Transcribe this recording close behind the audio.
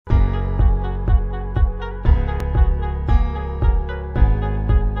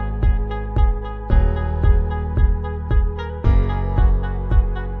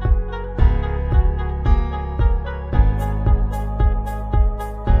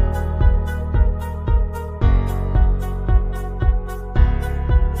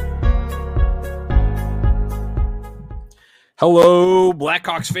Hello,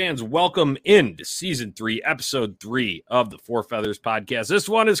 Blackhawks fans. Welcome into Season 3, Episode 3 of the Four Feathers Podcast. This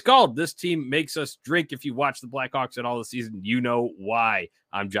one is called This Team Makes Us Drink. If you watch the Blackhawks at all this season, you know why.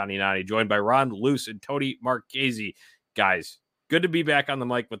 I'm Johnny Nani, joined by Ron Luce and Tony Marchese. Guys, good to be back on the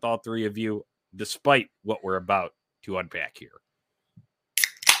mic with all three of you, despite what we're about to unpack here.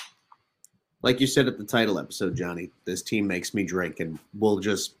 Like you said at the title episode, Johnny, this team makes me drink, and we'll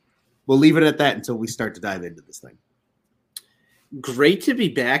leave it at that until we start to dive into this thing. Great to be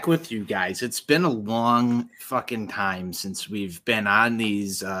back with you guys. It's been a long fucking time since we've been on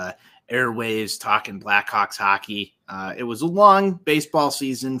these airwaves talking Blackhawks hockey. It was a long baseball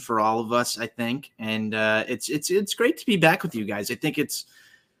season for all of us, I think, and it's great to be back with you guys. I think it's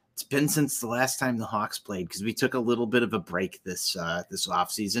been since the last time the Hawks played because we took a little bit of a break this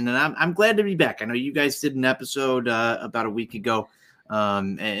off season, and I'm glad to be back. I know you guys did an episode about a week ago.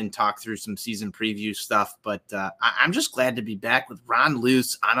 And talk through some season preview stuff. But I'm just glad to be back with Ron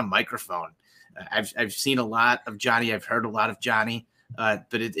Luce on a microphone. I've seen a lot of Johnny. I've heard a lot of Johnny. But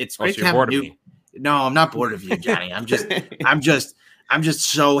it's great to have a new. No, I'm not bored of you, Johnny. I'm just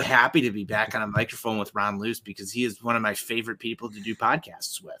so happy to be back on a microphone with Ron Luce because he is one of my favorite people to do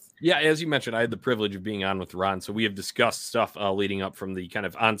podcasts with. Yeah, as you mentioned, I had the privilege of being on with Ron, so we have discussed stuff leading up from the kind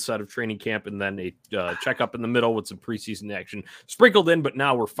of onset of training camp and then a checkup in the middle with some preseason action sprinkled in, but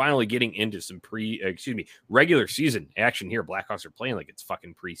now we're finally getting into some regular season action here. Blackhawks are playing like it's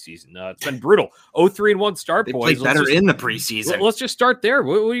fucking preseason. It's been brutal. 0-3-1 start, they boys. Played better in the preseason. Let's just start there.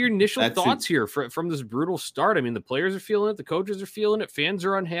 What are your initial thoughts here from this brutal start? I mean, the players are feeling it. The coaches are feeling it. Fans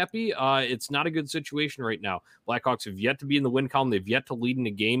are unhappy. It's not a good situation right now. Blackhawks have yet to be in the win column. They've yet to lead in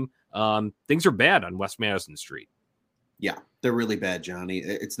a game. Things are bad on West Madison Street. Yeah, they're really bad, Johnny.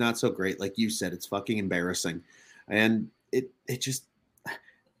 It's not so great. Like you said, it's fucking embarrassing. And it just,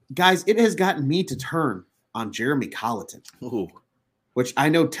 guys, it has gotten me to turn on Jeremy Colliton. Ooh. Which I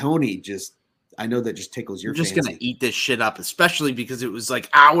know Tony I know that just tickles your fancy. Just going to eat this shit up, especially because it was like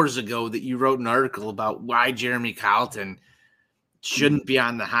hours ago that you wrote an article about why Jeremy Colliton shouldn't be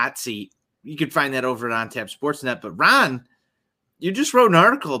on the hot seat. You could find that over at OnTap Sportsnet. But Ron, you just wrote an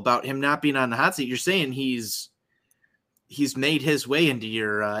article about him not being on the hot seat. You're saying he's made his way into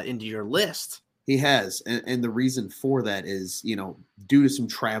your list. He has, and the reason for that is, due to some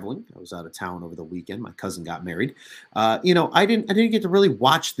traveling. I was out of town over the weekend. My cousin got married. I didn't get to really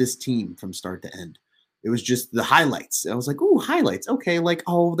watch this team from start to end. It was just the highlights. I was like, "Ooh, highlights. Okay, like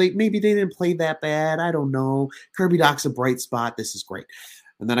maybe they didn't play that bad. I don't know. Kirby Dach's a bright spot. This is great."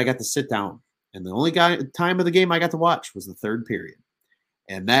 And then I got to sit down, and the only time of the game I got to watch was the third period.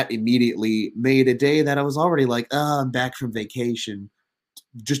 And that immediately made a day that I was already like, I'm back from vacation.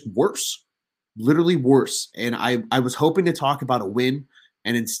 Just worse, literally worse. And I was hoping to talk about a win,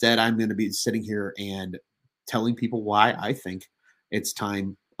 and instead I'm going to be sitting here and telling people why I think it's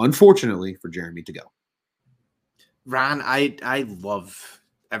time, unfortunately, for Jeremy to go. Ron, I love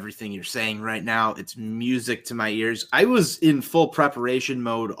everything you're saying right now. It's music to my ears. I was in full preparation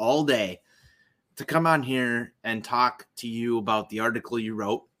mode all day to come on here and talk to you about the article you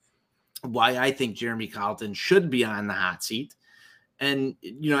wrote, why I think Jeremy Colliton should be on the hot seat. And,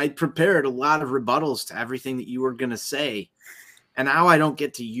 I prepared a lot of rebuttals to everything that you were going to say, and now I don't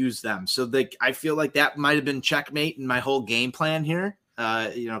get to use them. So I feel like that might've been checkmate in my whole game plan here,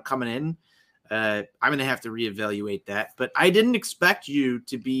 coming in. I'm going to have to reevaluate that, but I didn't expect you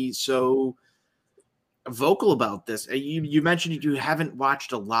to be so vocal about this. You mentioned you haven't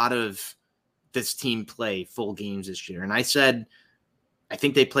watched a lot of this team play full games this year. And I said, I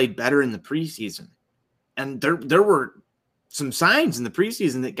think they played better in the preseason. And there were some signs in the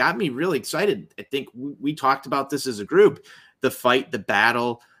preseason that got me really excited. I think we talked about this as a group, the fight, the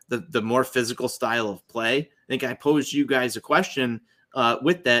battle, the more physical style of play. I think I posed you guys a question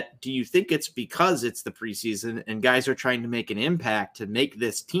with that. Do you think it's because it's the preseason and guys are trying to make an impact to make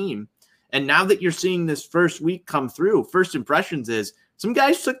this team? And now that you're seeing this first week come through, first impressions is some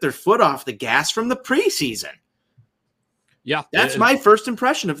guys took their foot off the gas from the preseason. Yeah. That's my first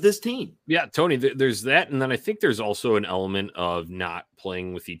impression of this team. Yeah, Tony, there's that. And then I think there's also an element of not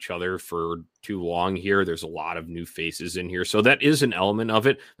playing with each other for too long here. There's a lot of new faces in here. So that is an element of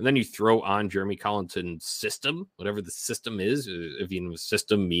it. And then you throw on Jeremy Colliton's system, whatever the system is, if the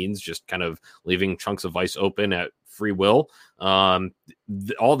system means just kind of leaving chunks of ice open at free will.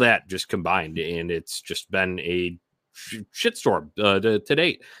 All that just combined. And it's just been a shitstorm to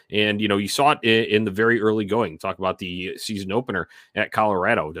date. And, you saw it in the very early going. Talk about the season opener at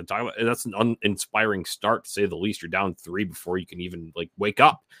Colorado. That's an uninspiring start, to say the least. You're down 3 before you can even wake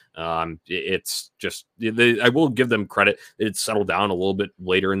up. It's just, I will give them credit. It settled down a little bit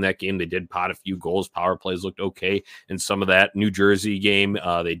later in that game. They did pot a few goals. Power plays looked okay. And some of that New Jersey game,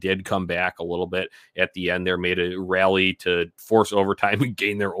 they did come back a little bit at the end there, made a rally to force overtime and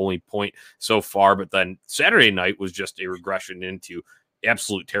gain their only point so far. But then Saturday night was just a regression into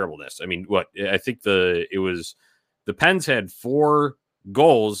absolute terribleness. I mean, I think the Pens had 4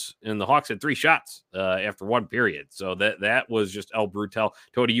 goals and the Hawks had 3 shots after 1 period. So that was just El Brutal.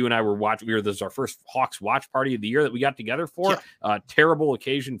 Tony, you and I were watching. This was our first Hawks watch party of the year that we got together for. Yeah. Terrible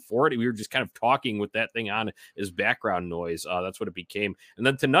occasion for it. We were just kind of talking with that thing on as background noise. That's what it became. And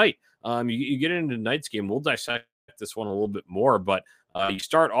then tonight, you get into tonight's game. We'll dissect this one a little bit more, but you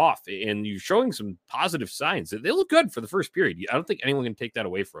start off and you're showing some positive signs. They look good for the first period. I don't think anyone can take that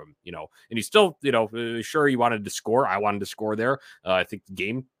away from him, and you still, sure, you wanted to score. I wanted to score there. I think the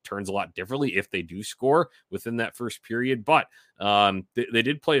game turns a lot differently if they do score within that first period, but they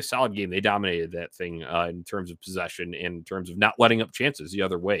did play a solid game. They dominated that thing in terms of possession and in terms of not letting up chances the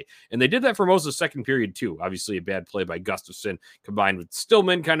other way. And they did that for most of the second period too. Obviously a bad play by Gustafsson combined with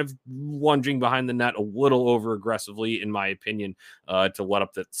Stillman kind of lunging behind the net a little over aggressively, in my opinion, to let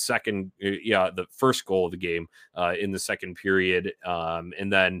up that the first goal of the game in the second period.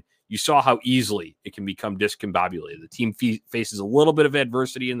 And then you saw how easily it can become discombobulated. The team faces a little bit of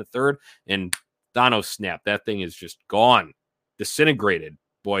adversity in the third, and Dono snap. That thing is just gone, disintegrated,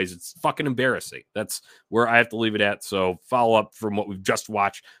 boys. It's fucking embarrassing. That's where I have to leave it at. So follow up from what we've just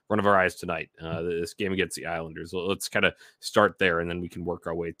watched in front of our eyes tonight, this game against the Islanders. Let's kind of start there, and then we can work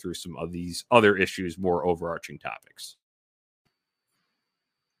our way through some of these other issues, more overarching topics.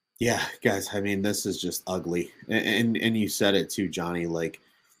 Yeah, guys, I mean, this is just ugly. And you said it too, Johnny.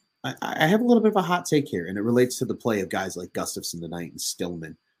 I have a little bit of a hot take here, and it relates to the play of guys like Gustafsson tonight and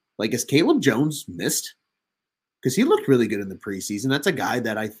Stillman. Is Caleb Jones missed? Because he looked really good in the preseason. That's a guy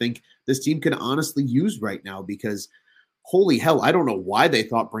that I think this team could honestly use right now, because holy hell, I don't know why they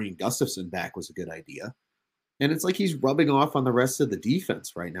thought bringing Gustafsson back was a good idea. And it's like he's rubbing off on the rest of the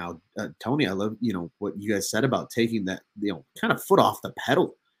defense right now. Tony, I love, what you guys said about taking that, kind of foot off the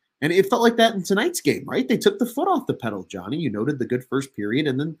pedal. And it felt like that in tonight's game, right? They took the foot off the pedal, Johnny. You noted the good first period,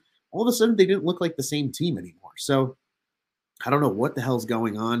 and then all of a sudden they didn't look like the same team anymore. So I don't know what the hell's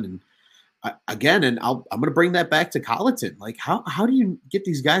going on. And I'm going to bring that back to Colleton. How do you get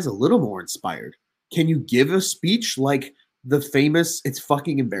these guys a little more inspired? Can you give a speech like the famous "it's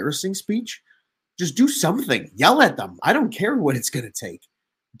fucking embarrassing" speech? Just do something. Yell at them. I don't care what it's going to take.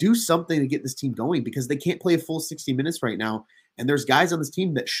 Do something to get this team going, because they can't play a full 60 minutes right now. And there's guys on this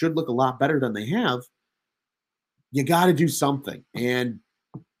team that should look a lot better than they have. You got to do something. And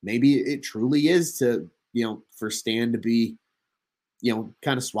maybe it truly is to, for Stan to be,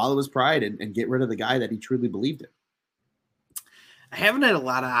 kind of swallow his pride and get rid of the guy that he truly believed in. I haven't had a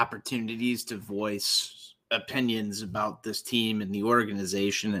lot of opportunities to voice opinions about this team and the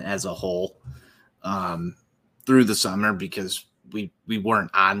organization as a whole through the summer, because we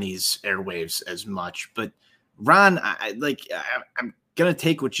weren't on these airwaves as much. But Ron, I'm going to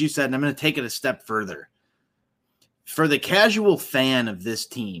take what you said, and I'm going to take it a step further. For the casual fan of this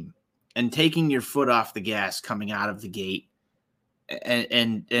team, and taking your foot off the gas coming out of the gate,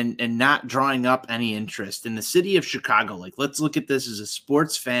 and not drawing up any interest in the city of Chicago, let's look at this as a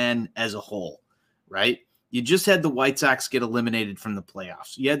sports fan as a whole, right? You just had the White Sox get eliminated from the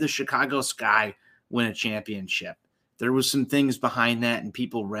playoffs. You had the Chicago Sky win a championship. There was some things behind that, and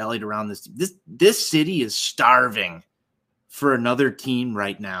people rallied around this. This city is starving for another team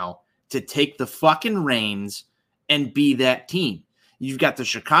right now to take the fucking reins and be that team. You've got the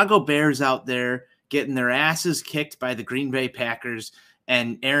Chicago Bears out there getting their asses kicked by the Green Bay Packers,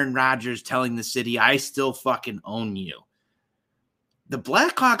 and Aaron Rodgers telling the city, "I still fucking own you." The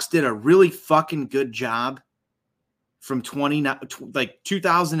Blackhawks did a really fucking good job from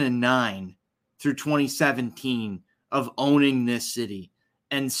 2009 through 2017 of owning this city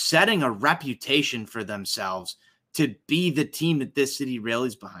and setting a reputation for themselves to be the team that this city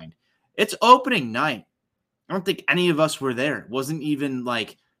rallies behind. It's opening night. I don't think any of us were there. It wasn't even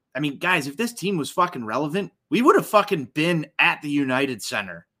guys, if this team was fucking relevant, we would have fucking been at the United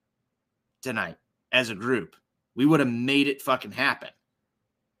Center tonight as a group. We would have made it fucking happen.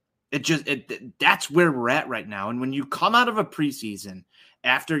 That's where we're at right now. And when you come out of a preseason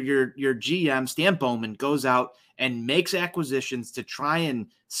after your GM, Stan Bowman, goes out and makes acquisitions to try and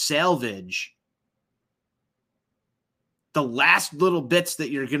salvage the last little bits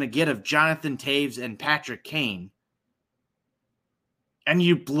that you're going to get of Jonathan Taves and Patrick Kane, and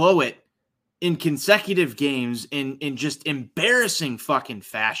you blow it in consecutive games in just embarrassing fucking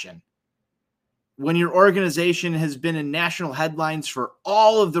fashion. When your organization has been in national headlines for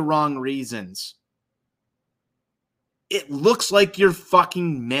all of the wrong reasons, it looks like you're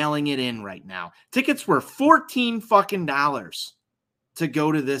fucking mailing it in right now. Tickets were $14 fucking dollars to go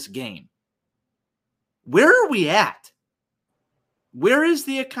to this game. Where are we at? Where is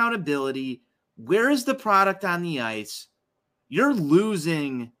the accountability? Where is the product on the ice? You're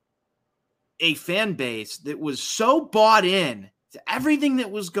losing a fan base that was so bought in to everything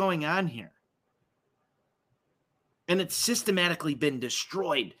that was going on here. And it's systematically been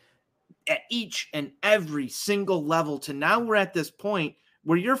destroyed at each and every single level to now we're at this point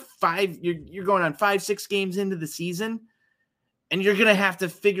where you're going on 5-6 games into the season, and you're going to have to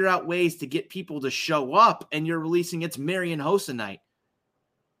figure out ways to get people to show up, and you're releasing it's Marian Hossa night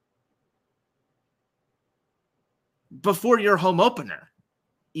before your home opener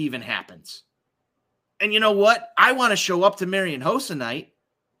even happens. And you know what? I want to show up to Marian Hossa night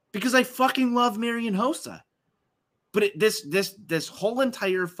because I fucking love Marian Hossa. But this whole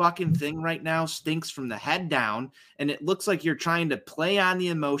entire fucking thing right now stinks from the head down, and it looks like you're trying to play on the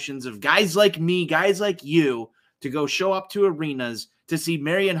emotions of guys like me, guys like you, to go show up to arenas to see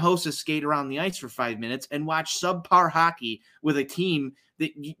Marian Hossa skate around the ice for 5 minutes and watch subpar hockey with a team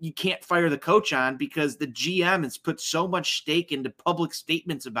that you can't fire the coach on because the GM has put so much stake into public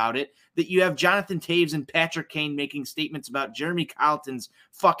statements about it that you have Jonathan Toews and Patrick Kane making statements about Jeremy Colleton's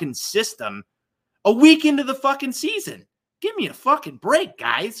fucking system a week into the fucking season. Give me a fucking break,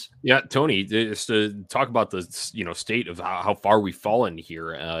 guys. Yeah, Tony, just to talk about the state of how far we've fallen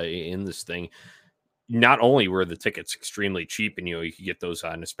here in this thing. Not only were the tickets extremely cheap, and you could get those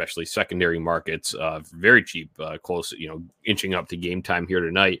on especially secondary markets, very cheap, close, inching up to game time here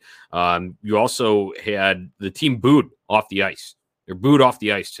tonight. You also had the team booed off the ice. They're booed off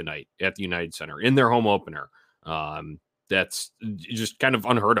the ice tonight at the United Center in their home opener. That's just kind of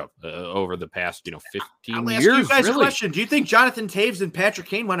unheard of over the past, 15 I'll years. Ask you guys really. A question. Do you think Jonathan Toews and Patrick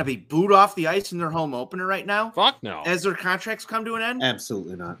Kane want to be booed off the ice in their home opener right now? Fuck no. As their contracts come to an end?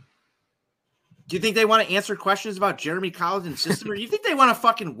 Absolutely not. Do you think they want to answer questions about Jeremy Colleton's system, or do you think they want to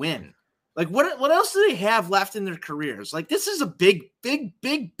fucking win? Like, what else do they have left in their careers? Like, this is a big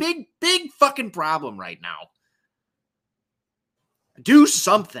fucking problem right now. Do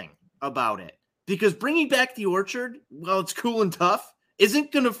something about it. Because bringing back the Orchard, well, it's cool and tough,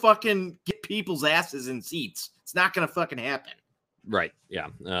 isn't going to fucking get people's asses in seats. It's not going to fucking happen. Right. Yeah.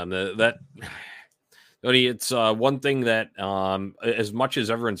 Tony, it's one thing that as much as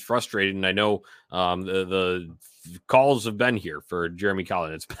everyone's frustrated, and I know the calls have been here for Jeremy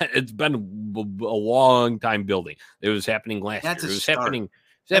Colleton. It's been a long time building. It was happening last year. It was happening.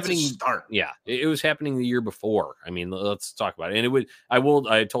 Yeah, it was happening the year before. I mean, let's talk about it. And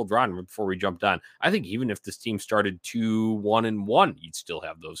I told Ron before we jumped on, I think even if this team started 2-1-1, you'd still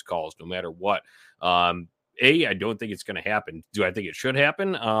have those calls no matter what. I don't think it's going to happen. Do I think it should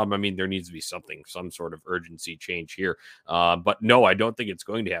happen? I mean, there needs to be some sort of urgency change here. But no, I don't think it's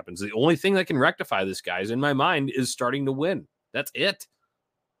going to happen. So the only thing that can rectify this, guys, in my mind, is starting to win. That's it.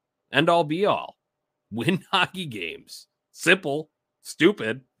 End all be all. Win hockey games. Simple.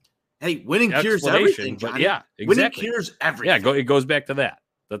 Stupid. Hey, winning cures everything, Johnny. But yeah, exactly. Winning cures everything. Yeah, it goes back to that.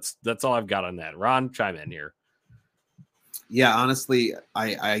 That's all I've got on that. Ron, chime in here. Yeah, honestly,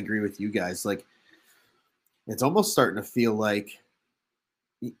 I agree with you guys. Like, it's almost starting to feel like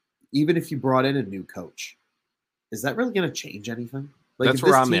even if you brought in a new coach, is that really going to change anything? Like, that's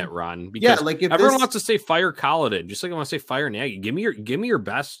where I'm at, Ron. Because yeah, like if everyone wants to say fire Colleton, just like I want to say fire Nagy. Give me your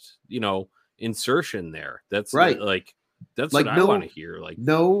best, insertion there. That's right. That's what I want to hear.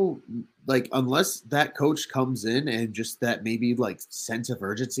 Unless that coach comes in and just that maybe sense of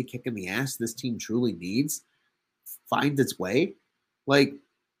urgency kick in the ass this team truly needs finds its way,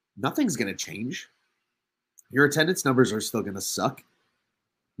 nothing's going to change. Your attendance numbers are still going to suck.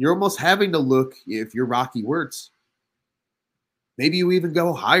 You're almost having to look, if you're Rocky Wirtz, maybe you even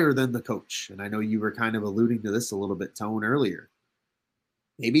go higher than the coach. And I know you were kind of alluding to this a little bit, Tone, earlier.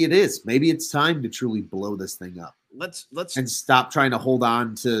 Maybe it is. Maybe it's time to truly blow this thing up. Let's and stop trying to hold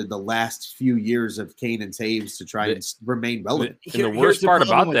on to the last few years of Kane and Toews to try and remain relevant. And the worst part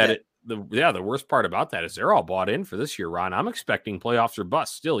about that, the worst part about that is they're all bought in for this year, Ron. I'm expecting playoffs or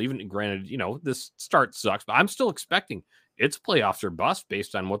bust still, even granted, this start sucks, but I'm still expecting it's playoffs or bust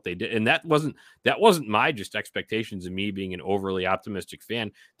based on what they did. And that wasn't my just expectations of me being an overly optimistic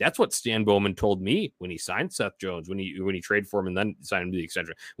fan. That's what Stan Bowman told me when he signed Seth Jones, when he traded for him and then signed him to the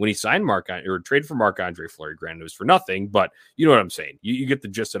extension. When he signed traded for Marc-Andre Fleury, granted it was for nothing, but you know what I'm saying. You get the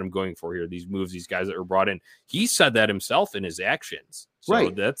gist that I'm going for here. These moves, these guys that were brought in. He said that himself in his actions. So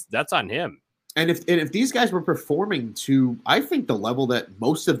Right. that's on him. And if these guys were performing to, I think, the level that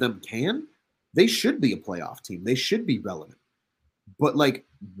most of them can, they should be a playoff team. They should be relevant. But like,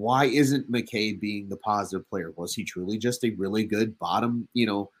 why isn't McCabe being the positive player? Was he truly just a really good bottom,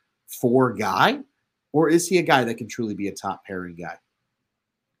 4 guy? Or is he a guy that can truly be a top pairing guy?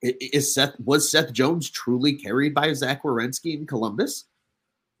 Was Seth Jones truly carried by Zach Werenski in Columbus?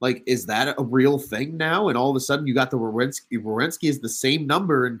 Like, is that a real thing now? And all of a sudden you got the Werenski is the same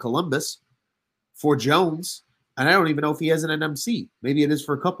number in Columbus for Jones. And I don't even know if he has an NMC. Maybe it is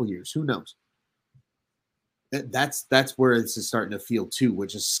for a couple years. Who knows? That's where this is starting to feel too,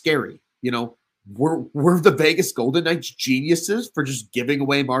 which is scary. We're the Vegas Golden Knights geniuses for just giving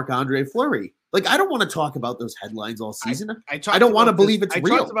away Marc-Andre Fleury. Like, I don't want to talk about those headlines all season. I don't want to believe it's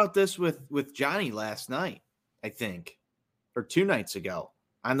real. I talked about this with Johnny last night, I think, or 2 nights ago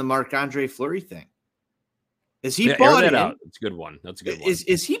on the Marc-Andre Fleury thing. Is he bought in? That's a good one. That's a good one.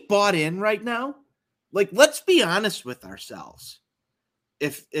 Is he bought in right now? Like, let's be honest with ourselves.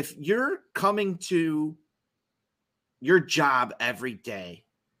 If you're coming to your job every day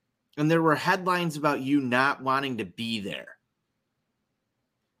and there were headlines about you not wanting to be there,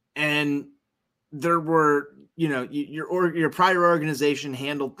 and there were, your prior organization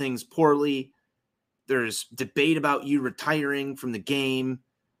handled things poorly, there's debate about you retiring from the game,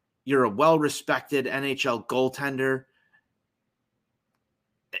 you're a well-respected NHL goaltender,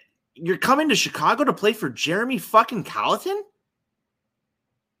 you're coming to Chicago to play for Jeremy fucking Colliton?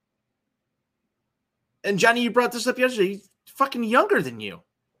 And Johnny, you brought this up yesterday. He's fucking younger than you.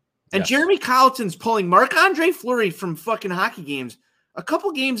 And yes. Jeremy Colliton's pulling Marc-Andre Fleury from fucking hockey games a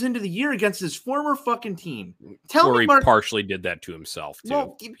couple games into the year against his former fucking team. Fleury partially did that to himself, too.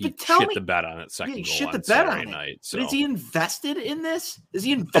 Well, he shit the bet on it second goal on Saturday night. So. But is he invested in this? Is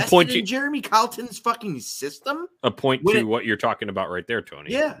he invested in Jeremy Colliton's fucking system? A point to what you're talking about right there,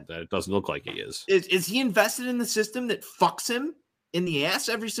 Tony. Yeah. That it doesn't look like he is. Is he invested in the system that fucks him in the ass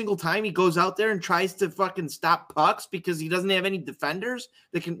every single time he goes out there and tries to fucking stop pucks because he doesn't have any defenders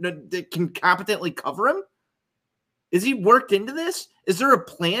that can competently cover him? Is he worked into this? Is there a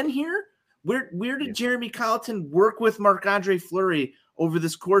plan here? Where did Jeremy Colliton work with Marc-Andre Fleury over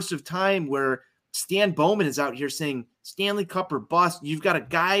this course of time where Stan Bowman is out here saying Stanley Cup or bust? You've got a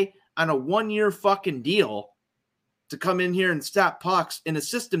guy on a 1-year fucking deal to come in here and stop pucks in a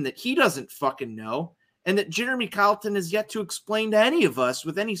system that he doesn't fucking know, and that Jeremy Colliton has yet to explain to any of us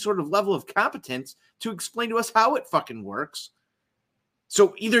with any sort of level of competence to explain to us how it fucking works.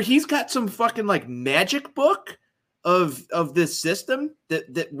 So either he's got some fucking like magic book of this system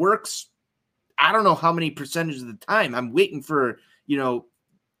that works, I don't know how many percentage of the time. I'm waiting for,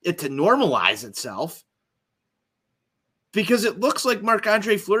 it to normalize itself, because it looks like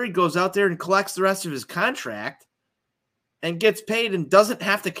Marc-Andre Fleury goes out there and collects the rest of his contract and gets paid and doesn't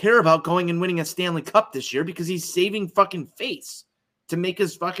have to care about going and winning a Stanley Cup this year because he's saving fucking face to make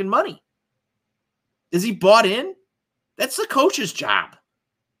his fucking money. Is he bought in? That's the coach's job.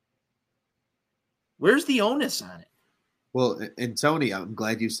 Where's the onus on it? Well, and Tony, I'm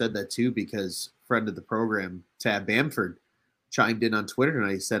glad you said that too, because friend of the program, Tab Bamford, chimed in on Twitter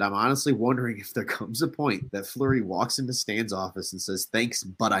tonight. He said, I'm honestly wondering if there comes a point that Fleury walks into Stan's office and says, thanks,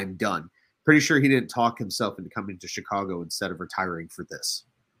 but I'm done. Pretty sure he didn't talk himself into coming to Chicago instead of retiring for this.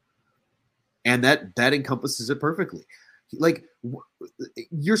 And that encompasses it perfectly. Like,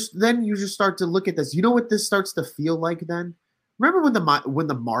 you just start to look at this. You know what this starts to feel like then? Remember when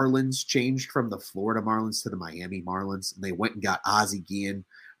the Marlins changed from the Florida Marlins to the Miami Marlins, and they went and got Ozzie Guillen,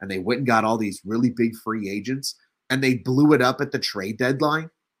 and they went and got all these really big free agents, and they blew it up at the trade deadline?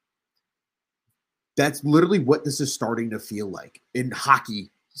 That's literally what this is starting to feel like in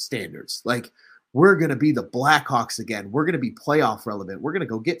hockey standards. Like, we're going to be the Blackhawks again. We're going to be playoff relevant. We're going to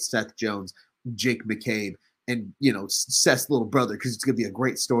go get Seth Jones, Jake McCabe, and, Seth's little brother, because it's going to be a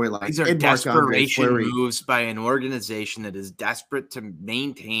great storyline. These are desperation moves by an organization that is desperate to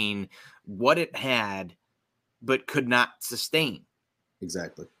maintain what it had but could not sustain.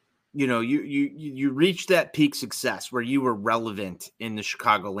 Exactly. You reached that peak success where you were relevant in the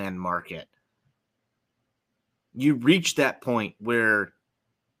Chicagoland market. You reached that point where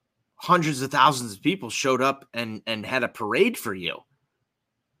hundreds of thousands of people showed up and had a parade for you.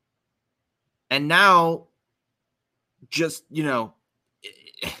 And now, just,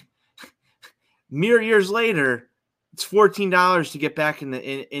 mere years later, it's $14 to get back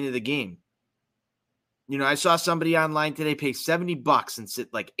into the game. I saw somebody online today pay $70 and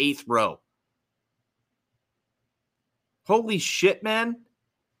sit like 8th row. Holy shit, man.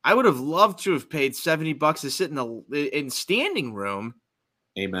 I would have loved to have paid $70 to sit in standing room.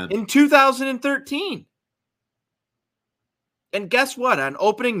 Amen. In 2013. And guess what? On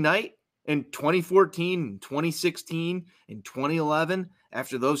opening night in 2014, 2016, and 2011,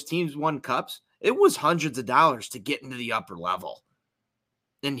 after those teams won cups, it was hundreds of dollars to get into the upper level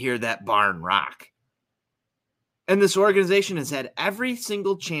and hear that barn rock. And this organization has had every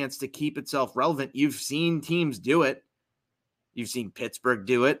single chance to keep itself relevant. You've seen teams do it. You've seen Pittsburgh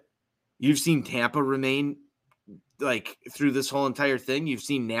do it. You've seen Tampa remain like through this whole entire thing. You've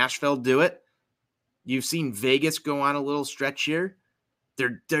seen Nashville do it. You've seen Vegas go on a little stretch here.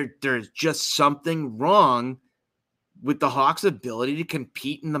 There's just something wrong with the Hawks' ability to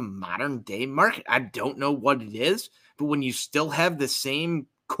compete in the modern day market. I don't know what it is, but when you still have the same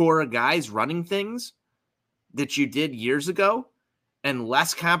core of guys running things that you did years ago and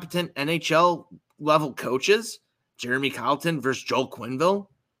less competent NHL level coaches, Jeremy Colleton versus Joel Quenneville,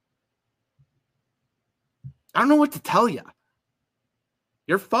 I don't know what to tell you.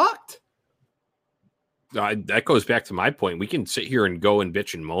 You're fucked. That goes back to my point. We can sit here and go and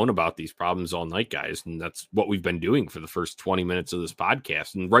bitch and moan about these problems all night, guys. And that's what we've been doing for the first 20 minutes of this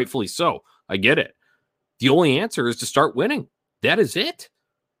podcast. And rightfully so. I get it. The only answer is to start winning. That is it.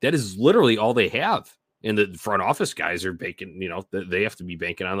 That is literally all they have. And the front office guys are banking, they have to be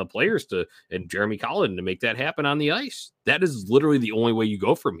banking on the players and Jeremy Colleton to make that happen on the ice. That is literally the only way you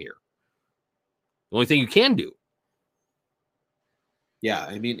go from here. The only thing you can do. Yeah,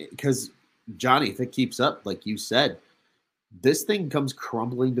 I mean, because Johnny, if it keeps up, like you said, this thing comes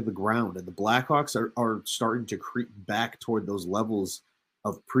crumbling to the ground, and the Blackhawks are starting to creep back toward those levels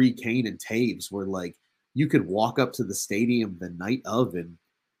of pre-Kane and Taves, where like you could walk up to the stadium the night of in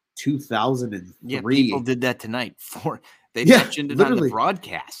 2003. Yeah, people did that tonight. They mentioned it on the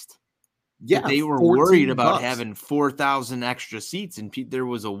broadcast. Yeah, they were worried about having 4,000 extra seats, and there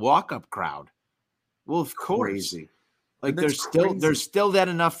was a walk-up crowd. Well, of course. Crazy. Like there's still that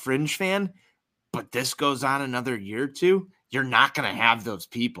enough fringe fan, but this goes on another year or two, you're not going to have those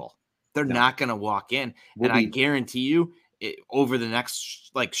people. They're not going to walk in. I guarantee you over the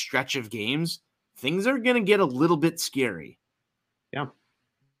next like stretch of games, things are going to get a little bit scary. Yeah.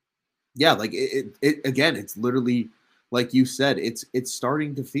 Yeah. Like it again, it's literally like you said, it's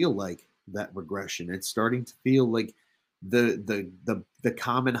starting to feel like that regression. It's starting to feel like the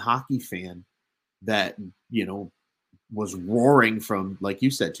common hockey fan that, was roaring from, like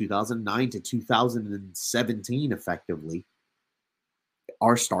you said, 2009 to 2017 effectively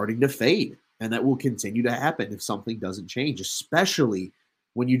are starting to fade. And that will continue to happen if something doesn't change, especially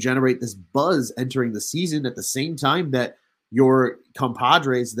when you generate this buzz entering the season at the same time that your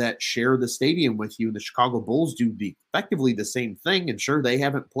compadres that share the stadium with you, the Chicago Bulls, do effectively the same thing. And sure, they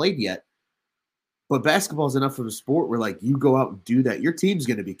haven't played yet. But basketball is enough of a sport where, like, you go out and do that, your team's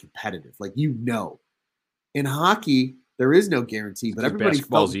going to be competitive. Like, In hockey, there is no guarantee, but everybody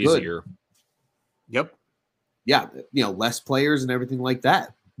felt good. Easier. Yep. Yeah, less players and everything like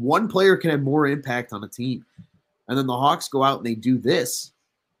that. One player can have more impact on a team. And then the Hawks go out and they do this,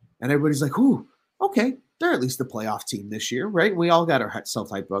 and everybody's like, ooh, okay, they're at least the playoff team this year, right? We all got our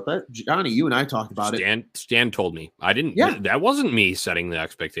self-hype about that. Johnny, you and I talked about it. Stan told me. I didn't. Yeah. That wasn't me setting the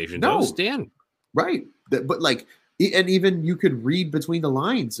expectations. That was Stan. Right. But like, and even you could read between the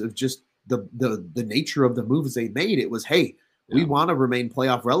lines of just the nature of the moves they made. It was, hey, we want to remain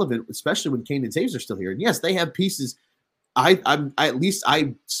playoff relevant, especially when Kane and Taves are still here. And yes, they have pieces. I'm at least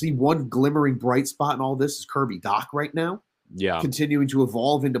I see one glimmering bright spot in all this is Kirby Dach right now. Yeah. Continuing to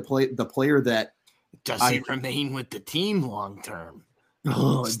evolve into the player that does he remain with the team long term.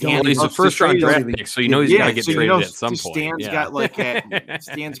 Oh, he's a first round draft pick, so he's got to get traded at some point.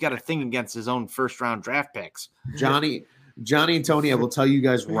 Stan's got a thing against his own first round draft picks. Johnny and Tony, I will tell you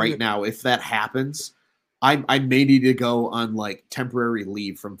guys right now, if that happens, I may need to go on like temporary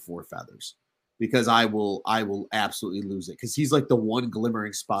leave from Four Feathers because I will absolutely lose it because he's like the one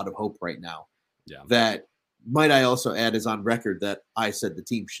glimmering spot of hope right now. Yeah. That might I also add is on record that I said the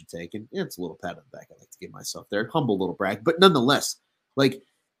team should take, and it's a little pat on the back. I like to give myself there, humble little brag, but nonetheless, like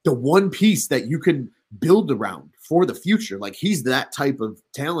the one piece that you can build around for the future. Like he's that type of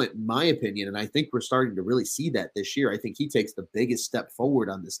talent, in my opinion. And I think we're starting to really see that this year. I think he takes the biggest step forward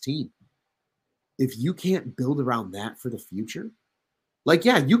on this team. If you can't build around that for the future, like,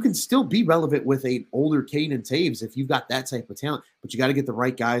 yeah, you can still be relevant with an older Kane and Taves if you've got that type of talent, but you got to get the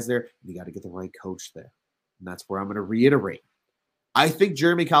right guys there. And you got to get the right coach there. And that's where I'm going to reiterate. I think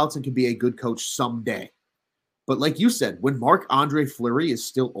Jeremy Colleton can be a good coach someday. But like you said, when Marc-Andre Fleury is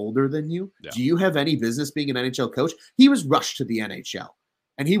still older than you, do you have any business being an NHL coach? He was rushed to the NHL,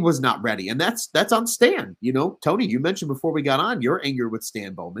 and he was not ready. And that's on Stan. Tony, you mentioned before we got on your anger with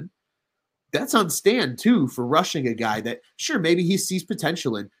Stan Bowman. That's on Stan, too, for rushing a guy that, sure, maybe he sees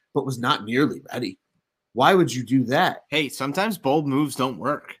potential in, but was not nearly ready. Why would you do that? Hey, sometimes bold moves don't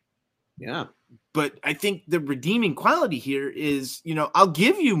work. Yeah. But I think the redeeming quality here is, I'll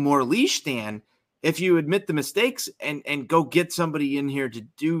give you more leash, Dan, if you admit the mistakes and go get somebody in here to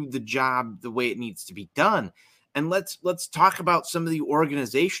do the job the way it needs to be done. And let's talk about some of the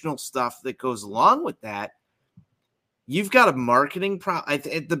organizational stuff that goes along with that. You've got a marketing problem.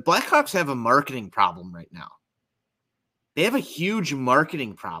 The Blackhawks have a marketing problem right now. They have a huge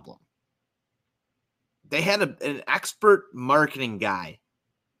marketing problem. They had an expert marketing guy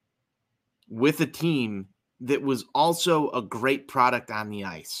with a team that was also a great product on the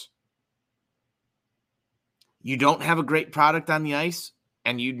ice. You don't have a great product on the ice,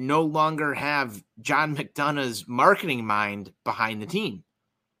 and you no longer have John McDonough's marketing mind behind the team.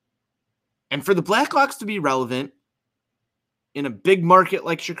 And for the Blackhawks to be relevant in a big market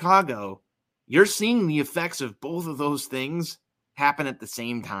like Chicago, you're seeing the effects of both of those things happen at the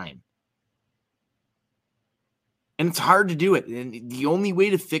same time. And it's hard to do it. And the only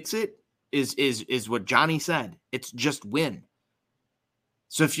way to fix it is what Johnny said. It's just win.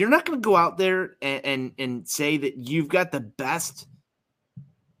 So if you're not going to go out there and say that you've got the best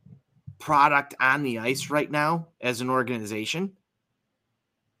product on the ice right now as an organization,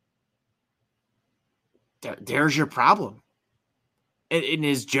 there's your problem. It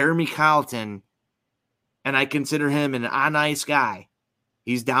is Jeremy Colleton, and I consider him an on-ice guy.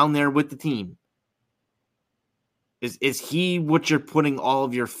 He's down there with the team. Is he what you're putting all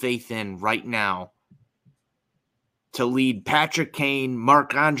of your faith in right now to lead Patrick Kane,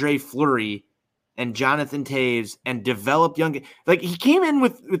 Marc-Andre Fleury, and Jonathan Toews and develop young? Like, he came in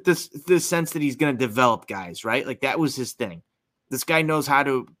with this sense that he's going to develop guys, right? Like, that was his thing. This guy knows how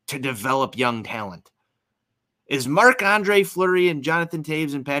to develop young talent. Is Marc-Andre Fleury and Jonathan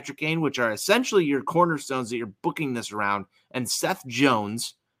Toews and Patrick Kane, which are essentially your cornerstones that you're booking this around, and Seth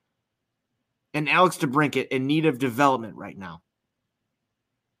Jones and Alex DeBrincat in need of development right now?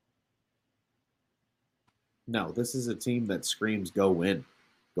 No, this is a team that screams go win.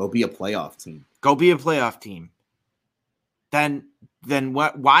 Go be a playoff team. Go be a playoff team. Then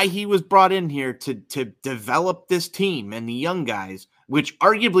why he was brought in here to develop this team and the young guys, which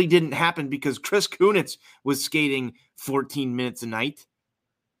arguably didn't happen because Chris Kunitz was skating 14 minutes a night.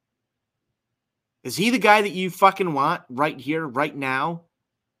 Is he the guy that you fucking want right here, right now?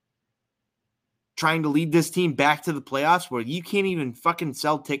 Trying to lead this team back to the playoffs where you can't even fucking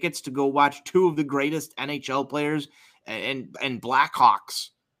sell tickets to go watch two of the greatest NHL players and Blackhawks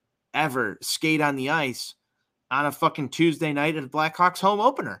ever skate on the ice on a fucking Tuesday night at a Blackhawks home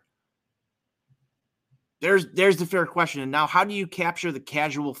opener? There's the fair question. And now, how do you capture the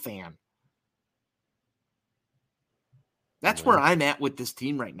casual fan? That's where I'm at with this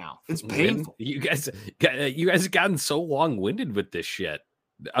team right now. It's painful. You guys have gotten so long-winded with this shit.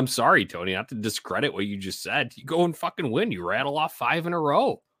 I'm sorry, Tony, not to discredit what you just said. You go and fucking win. You rattle off 5 in a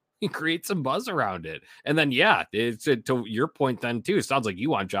row. You create some buzz around it. And then, yeah, it's to your point then, too. It sounds like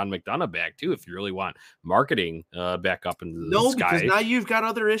you want John McDonough back, too, if you really want marketing back up in the sky. Because now you've got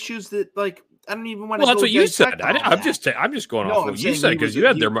other issues that, like, I don't even want to. Well, that's what you said. I'm just going off what you said because you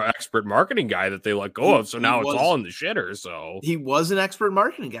had their expert marketing guy that they let go of. So now it's all in the shitter. So he was an expert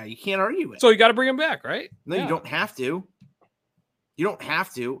marketing guy. You can't argue it. So you got to bring him back, right? No, you don't have to. You don't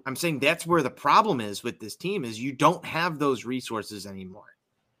have to. I'm saying that's where the problem is with this team is you don't have those resources anymore.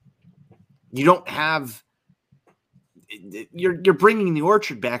 You don't have. You're bringing the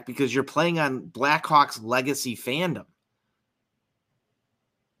orchard back because you're playing on Blackhawks legacy fandom.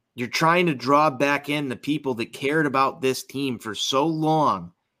 You're trying to draw back in the people that cared about this team for so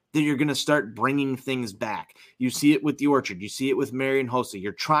long that you're going to start bringing things back. You see it with the Orchard. You see it with Marian Hossa.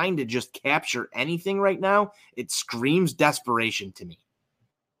 You're trying to just capture anything right now. It screams desperation to me.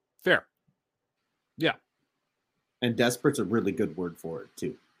 Fair. Yeah. And desperate's a really good word for it,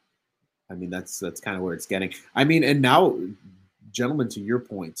 too. I mean, that's kind of where it's getting. I mean, and now, gentlemen, to your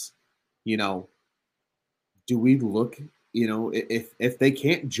points, do we look, if they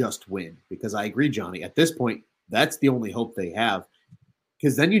can't just win, because I agree, Johnny, at this point, that's the only hope they have,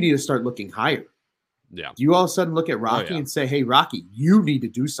 because then you need to start looking higher. Yeah. You all of a sudden look at Rocky and say, hey, Rocky, you need to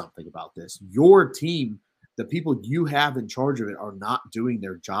do something about this. Your team, the people you have in charge of it are not doing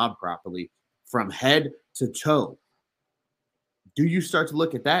their job properly from head to toe. Do you start to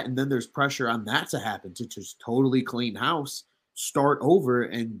look at that? And then there's pressure on that to happen, to just totally clean house, start over,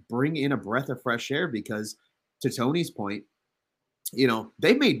 and bring in a breath of fresh air. Because to Tony's point,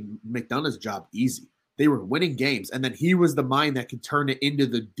 they made McDonough's job easy. They were winning games, and then he was the mind that could turn it into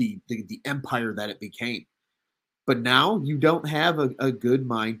the empire that it became. But now you don't have a good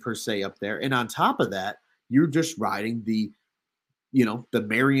mind per se up there. And on top of that, you're just riding the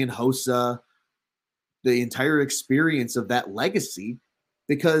Marian Hossa the entire experience of that legacy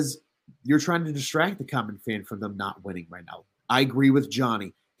because you're trying to distract the common fan from them not winning right now. I agree with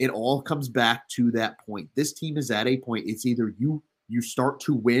Johnny. It all comes back to that point. This team is at a point. It's either you start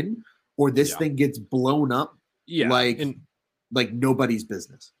to win or this thing gets blown up like nobody's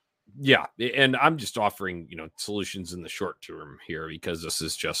business. Yeah. And I'm just offering, solutions in the short term here because this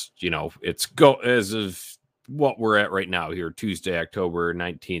is just, it's as of what we're at right now here, Tuesday, October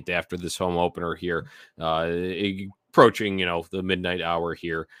 19th, after this home opener here, approaching, the midnight hour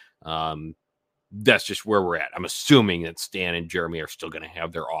here. That's just where we're at. I'm assuming that Stan and Jeremy are still going to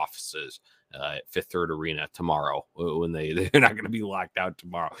have their offices at Fifth Third Arena tomorrow when they're not going to be locked out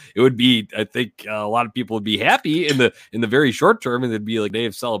tomorrow. It would be, I think a lot of people would be happy in the very short term, and it'd be like a day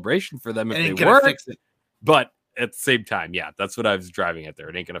of celebration for them if they were. But at the same time, that's what I was driving at there.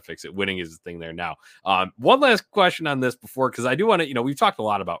 It ain't going to fix it. Winning is the thing there now. One last question on this because I do want to, we've talked a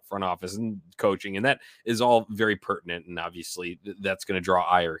lot about front office and coaching, and that is all very pertinent. And obviously that's going to draw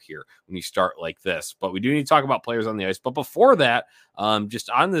ire here when you start like this, but we do need to talk about players on the ice. But before that, just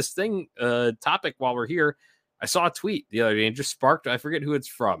on this topic while we're here, I saw a tweet the other day and just sparked. I forget who it's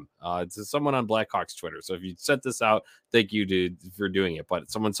from. It's someone on Blackhawks Twitter. So if you sent this out, thank you for doing it. But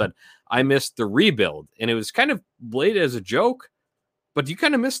someone said, I missed the rebuild. And it was kind of played as a joke. But you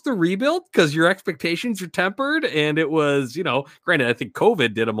kind of missed the rebuild because your expectations are tempered. And it was, granted, I think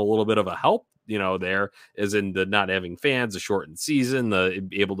COVID did them a little bit of a help, there, as in the not having fans, a shortened season, the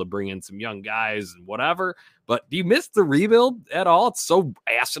able to bring in some young guys and whatever. But do you miss the rebuild at all? It's so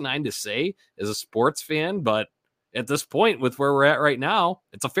asinine to say as a sports fan, but at this point with where we're at right now,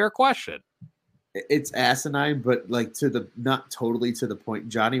 it's a fair question. It's asinine, but not totally to the point,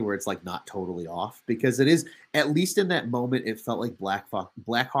 Johnny, where it's not totally off, because it is, at least in that moment, it felt like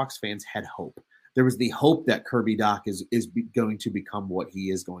Blackhawks fans had hope. There was the hope that Kirby Dach is going to become what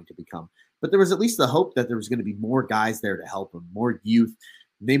he is going to become. But there was at least the hope that there was going to be more guys there to help him, more youth.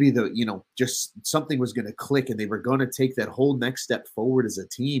 Maybe just something was going to click and they were going to take that whole next step forward as a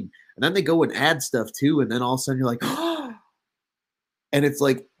team. And then they go and add stuff too. And then all of a sudden you're like, oh, and it's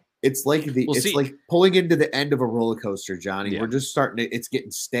like pulling into the end of a roller coaster, Johnny. Yeah. We're just it's getting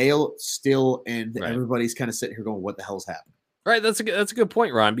still, and everybody's kind of sitting here going, what the hell's happening? Right. That's a good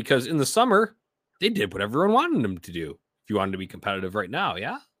point, Ron, because in the summer they did what everyone wanted them to do. If you wanted to be competitive right now.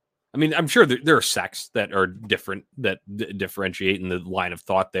 Yeah. I mean, I'm sure there are sects that are different that differentiate in the line of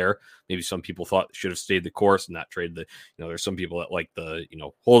thought there. Maybe some people thought they should have stayed the course and not trade there's some people that like the,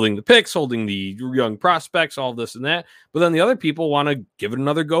 holding the picks, holding the young prospects, all this and that. But then the other people want to give it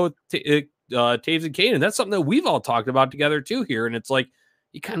another go with Toews and Kane. And that's something that we've all talked about together too here. And it's like,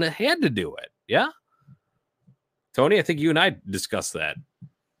 you kind of had to do it. Yeah. Tony, I think you and I discussed that.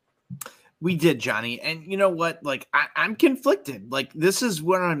 We did, Johnny. And you know what? I'm conflicted. This is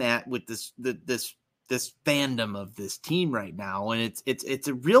where I'm at with this fandom of this team right now. And it's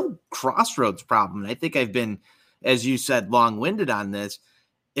a real crossroads problem. And I think I've been, as you said, long-winded on this.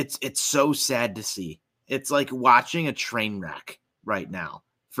 It's so sad to see. It's like watching a train wreck right now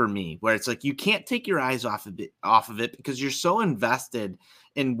for me, where it's like you can't take your eyes off of it because you're so invested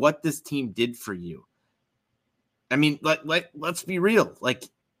in what this team did for you. I mean, let's be real.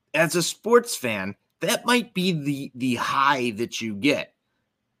 As a sports fan, that might be the high that you get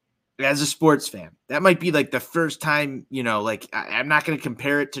as a sports fan. That might be the first time, I'm not going to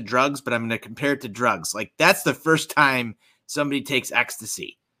compare it to drugs, but I'm going to compare it to drugs. That's the first time somebody takes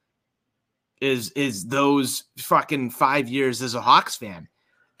ecstasy is those fucking 5 years as a Hawks fan.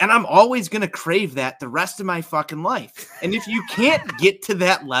 And I'm always going to crave that the rest of my fucking life. And if you can't get to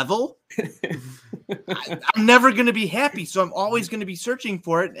that level, I'm never going to be happy. So I'm always going to be searching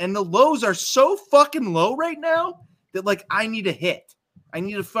for it. And the lows are so fucking low right now that I need a hit. I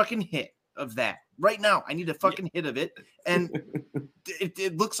need a fucking hit of that right now. I need a fucking hit of it. And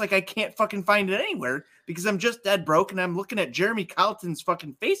it looks like I can't fucking find it anywhere because I'm just dead broke. And I'm looking at Jeremy Colleton's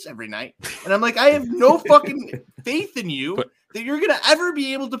fucking face every night. And I'm like, I have no fucking faith in you that you're going to ever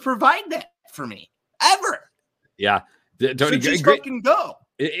be able to provide that for me ever. Yeah. Tony, so just fucking go.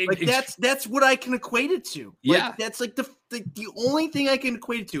 That's what I can equate it to. Yeah. That's the only thing I can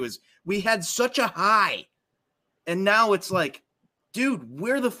equate it to is we had such a high and now it's like, dude,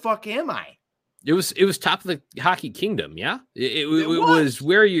 where the fuck am I? It was top of the hockey kingdom. Yeah. It was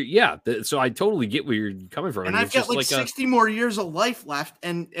where so I totally get where you're coming from. And I've got 60 more years of life left.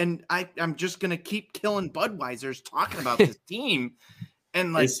 And I'm just going to keep killing Budweiser's talking about this team.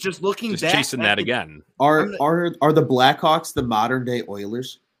 And just looking back, chasing that again. Are the Blackhawks the modern day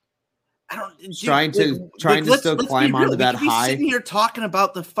Oilers? I don't dude, trying to still climb onto that high. Sitting here talking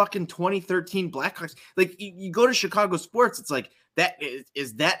about the fucking 2013 Blackhawks. Like you go to Chicago sports, it's like that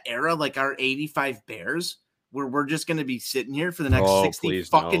is that era like our 85 Bears where we're just going to be sitting here for the next 60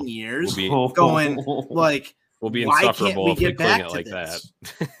 fucking years going like, we'll be why insufferable can't we if get we back cling it to like this?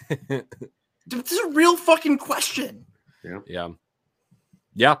 that. This is a real fucking question. Yeah.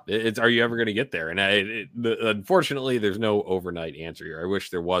 It's are you ever going to get there? And unfortunately, there's no overnight answer here. I wish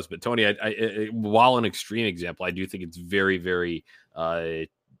there was, but Tony, while an extreme example, I do think it's very, very impactful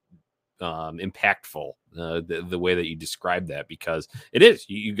the way that you described that, because it is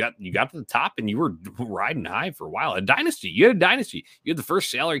you got to the top and you were riding high for a while. A dynasty, you had the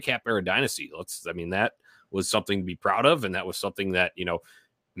first salary cap era dynasty. That was something to be proud of, and that was something that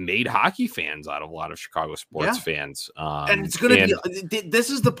made hockey fans out of a lot of Chicago sports fans. And it's going to be, this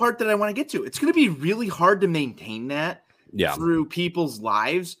is the part that I want to get to. It's going to be really hard to maintain that through people's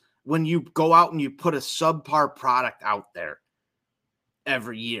lives when you go out and you put a subpar product out there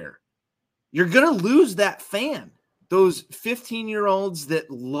every year. You're going to lose that fan. Those 15-year-olds that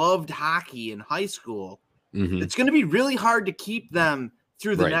loved hockey in high school, it's going to be really hard to keep them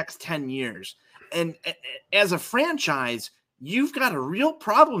through the next 10 years. And as a franchise, you've got a real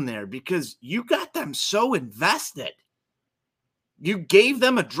problem there because you got them so invested. You gave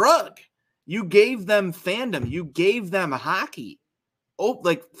them a drug. You gave them fandom. You gave them hockey. Oh,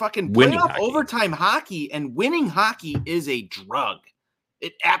 like fucking playoff overtime hockey, and winning hockey is a drug.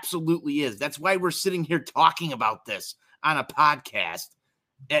 It absolutely is. That's why we're sitting here talking about this on a podcast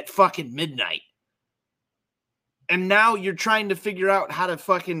at fucking midnight. And now you're trying to figure out how to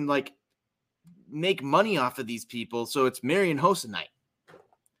fucking like make money off of these people. So it's Marian Hossa night.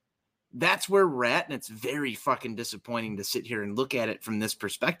 That's where we're at. And it's very fucking disappointing to sit here and look at it from this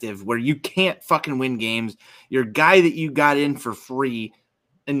perspective where you can't fucking win games. Your guy that you got in for free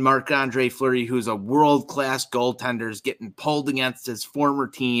and Marc-Andre Fleury, who's a world-class goaltender, is getting pulled against his former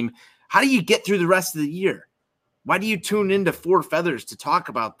team. How do you get through the rest of the year? Why do you tune into Four Feathers to talk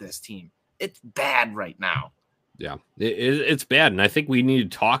about this team? It's bad right now. Yeah, it's bad. And I think we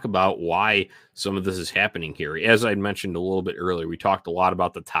need to talk about why some of this is happening here. As I mentioned a little bit earlier, we talked a lot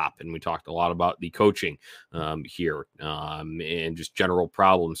about the top and we talked a lot about the coaching here and just general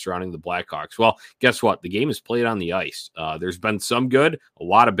problems surrounding the Blackhawks. Well, guess what? The game is played on the ice. There's been some good, a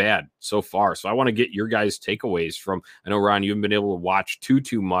lot of bad so far. So I want to get your guys' takeaways from, I know, Ron, you haven't been able to watch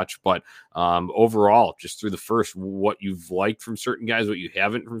too much, but overall, just through the first, what you've liked from certain guys, what you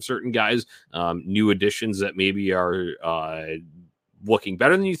haven't from certain guys, new additions that maybe are looking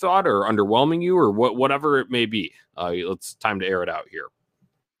better than you thought or underwhelming you or whatever it may be. It's time to air it out here.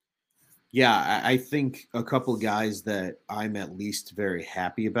 Yeah, I think a couple of guys that I'm at least very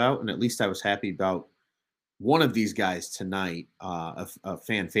happy about, and at least I was happy about one of these guys tonight, a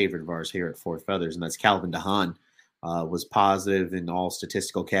fan favorite of ours here at Four Feathers, and that's Calvin DeHaan. Was positive in all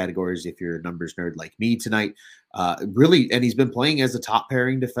statistical categories. If you're a numbers nerd like me tonight, really, and he's been playing as a top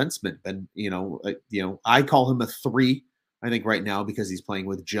pairing defenseman. And I call him a 3. I think right now because he's playing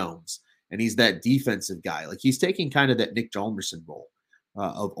with Jones, and he's that defensive guy. Like he's taking kind of that Nick Hjalmarsson role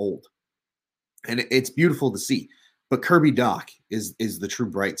of old, and it's beautiful to see. But Kirby Dach is the true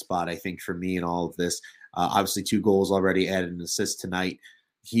bright spot, I think, for me in all of this. Obviously, 2 goals already, added an assist tonight.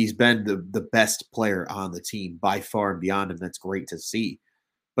 He's been the best player on the team by far and beyond, and that's great to see.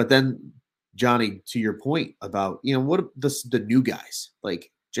 But then, Johnny, to your point about, what the new guys,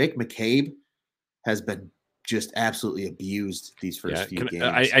 like Jake McCabe has been just absolutely abused these first few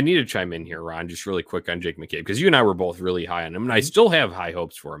games. I need to chime in here, Ron, just really quick on Jake McCabe, because you and I were both really high on him, and I still have high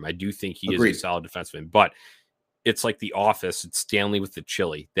hopes for him. I do think he is a solid defenseman, but it's like The Office. It's Stanley with the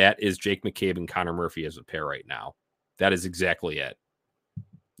chili. That is Jake McCabe and Connor Murphy as a pair right now. That is exactly it.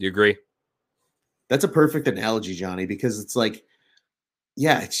 You agree? That's a perfect analogy, Johnny, because it's like,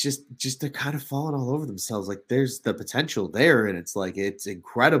 yeah, it's just they're kind of falling all over themselves. Like there's the potential there, and it's like it's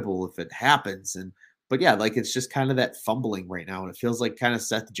incredible if it happens. But yeah, like it's just kind of that fumbling right now, and it feels like kind of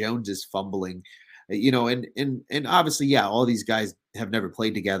Seth Jones is fumbling, and obviously, yeah, all these guys have never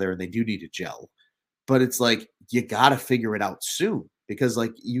played together, and they do need to gel. But it's like you got to figure it out soon, because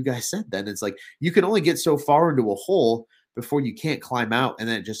like you guys said, then it's like you can only get so far into a hole before you can't climb out, and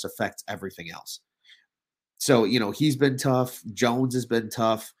then it just affects everything else. So, he's been tough. Jones has been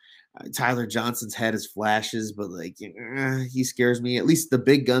tough. Tyler Johnson's had his flashes, but like he scares me. At least the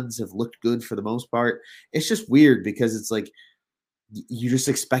big guns have looked good for the most part. It's just weird because it's like you just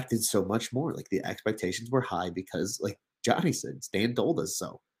expected so much more. Like the expectations were high because, like Johnny said, Stan told us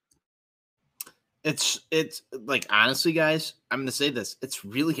so. It's like, honestly, guys, I'm going to say this. It's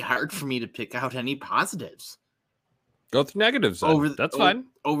really hard for me to pick out any positives. Go through negatives. That's fine.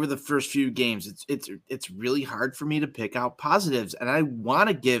 Over the first few games, it's really hard for me to pick out positives, and I want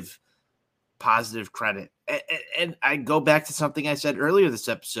to give positive credit. And I go back to something I said earlier this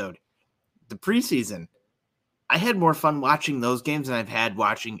episode, the preseason. I had more fun watching those games than I've had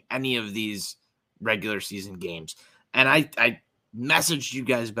watching any of these regular season games. And I messaged you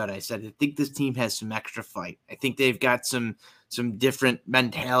guys about it. I said, I think this team has some extra fight. I think they've got some different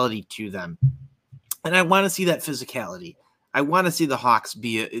mentality to them. And I want to see that physicality. I want to see the Hawks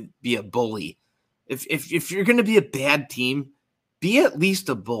be a bully. If you're going to be a bad team, be at least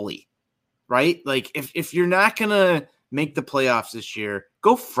a bully, right? Like if you're not going to make the playoffs this year,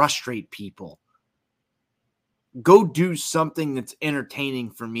 go frustrate people. Go do something that's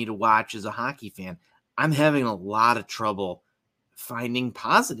entertaining for me to watch as a hockey fan. I'm having a lot of trouble finding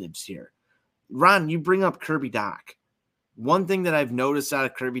positives here. Ron, you bring up Kirby Dach. One thing that I've noticed out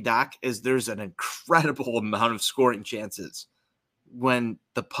of Kirby Dach is there's an incredible amount of scoring chances when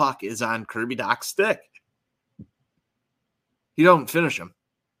the puck is on Kirby Dach's stick. He don't finish them.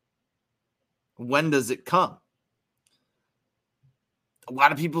 When does it come? A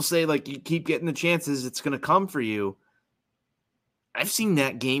lot of people say, like, you keep getting the chances, it's going to come for you. I've seen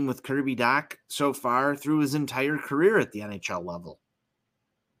that game with Kirby Dach so far through his entire career at the NHL level,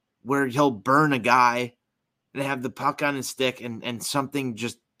 where he'll burn a guy and have the puck on his stick and something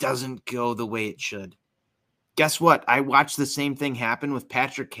just doesn't go the way it should. Guess what? I watched the same thing happen with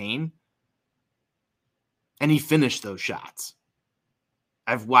Patrick Kane, and he finished those shots.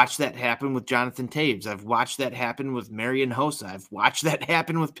 I've watched that happen with Jonathan Toews. I've watched that happen with Marian Hossa. I've watched that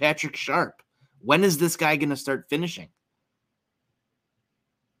happen with Patrick Sharp. When is this guy going to start finishing?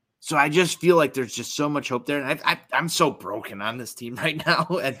 So I just feel like there's just so much hope there. And I'm so broken on this team right now.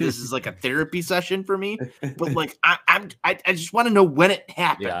 And this is like a therapy session for me. But like, I just want to know when it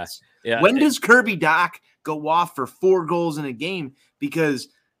happens. Yeah. When does Kirby Dach go off for 4 goals in a game because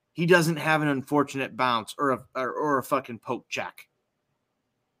he doesn't have an unfortunate bounce or a fucking poke check?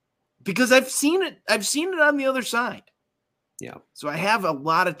 Because I've seen it on the other side. Yeah. So I have a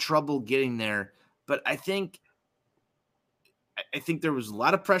lot of trouble getting there, but I think there was a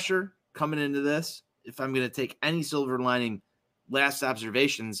lot of pressure coming into this. If I'm going to take any silver lining, last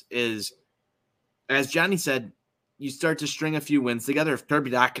observations is, as Johnny said, you start to string a few wins together. If Kirby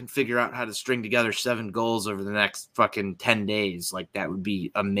Dach can figure out how to string together 7 goals over the next fucking 10 days, like, that would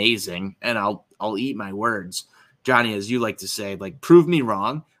be amazing. And I'll eat my words. Johnny, as you like to say, like, prove me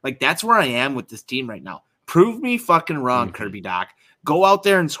wrong. Like, that's where I am with this team right now. Prove me fucking wrong, Kirby Dach. Go out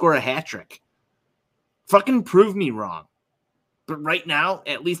there and score a hat trick. Fucking prove me wrong. But right now,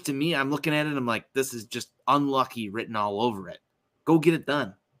 at least to me, I'm looking at it, I'm like, this is just unlucky written all over it. Go get it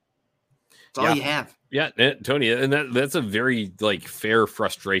done. That's all you have. Yeah, Tony, and that's a very, like, fair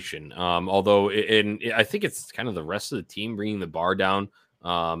frustration. Although, I think it's kind of the rest of the team bringing the bar down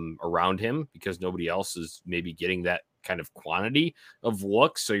around him, because nobody else is maybe getting that kind of quantity of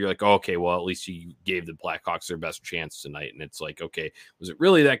looks. So you're like, oh, okay, well, at least you gave the Blackhawks their best chance tonight. And it's like, okay, was it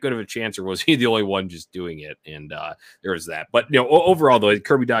really that good of a chance, or was he the only one just doing it? And there was that. But, overall, though,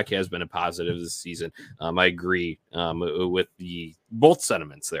 Kirby Dach has been a positive this season. I agree with both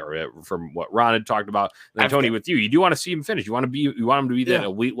sentiments there from what Ron had talked about. And then Tony, with you do want to see him finish. You want him to be that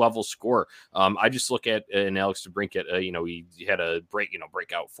elite level scorer. I just look at Alex DeBrincat. He had a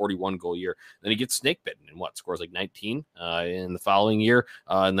breakout 41 goal year. Then he gets snake bitten and scores like 19 in the following year,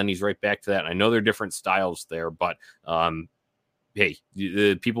 and then he's right back to that. And I know they're different styles there, but hey,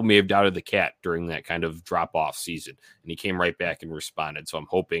 the people may have doubted the cat during that kind of drop-off season, and he came right back and responded. So I'm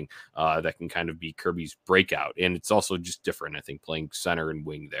hoping that can kind of be Kirby's breakout. And it's also just different, I think, playing center and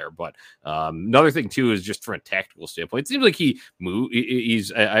wing there. But another thing, too, is just from a tactical standpoint, it seems like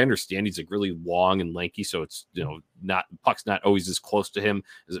I understand he's like really long and lanky, so it's, puck's not always as close to him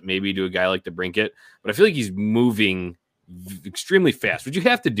as it may be to a guy like DeBrincat. But I feel like he's moving extremely fast, which you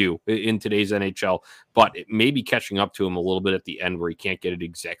have to do in today's NHL, but it may be catching up to him a little bit at the end where he can't get it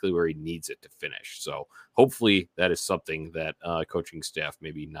exactly where he needs it to finish. So hopefully that is something that coaching staff,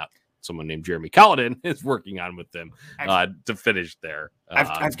 maybe not someone named Jeremy Colliton, is working on with them to finish there.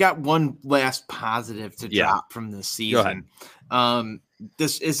 I've got one last positive to drop from this season.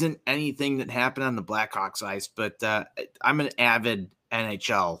 This isn't anything that happened on the Blackhawks ice, but I'm an avid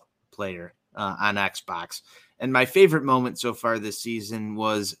NHL player on Xbox. And my favorite moment so far this season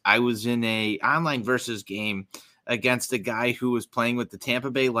was I was in a online versus game against a guy who was playing with the Tampa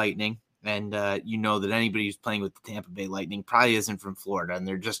Bay Lightning. And that anybody who's playing with the Tampa Bay Lightning probably isn't from Florida, and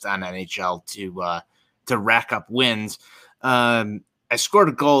they're just on NHL to rack up wins. I scored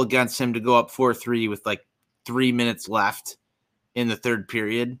a goal against him to go up 4-3 with like 3 minutes left in the third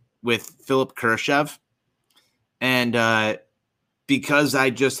period with Philip Kurashev. And because I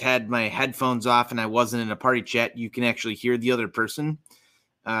just had my headphones off and I wasn't in a party chat, you can actually hear the other person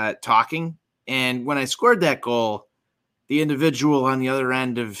talking. And when I scored that goal, the individual on the other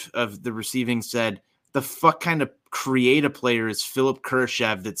end of the receiving said, the fuck kind of creative player is Philip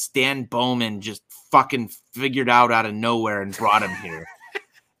Kurashev that Stan Bowman just fucking figured out of nowhere and brought him here.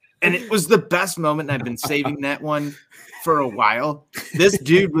 And it was the best moment. And I've been saving that one for a while. This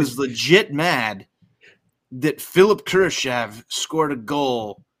dude was legit mad that Philip Kurashev scored a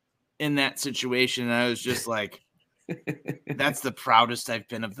goal in that situation. And I was just like, that's the proudest I've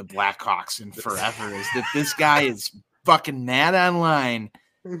been of the Blackhawks in forever, is that this guy is fucking mad online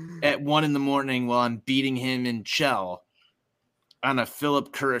at 1 a.m. while I'm beating him in Chell on a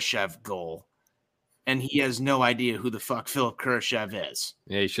Philip Kurashev goal. And he has no idea who the fuck Philip Kurashev is.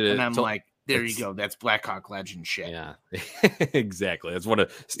 Yeah, he should have. And I'm like, there you go. That's Blackhawk legend shit. Yeah, exactly. That's one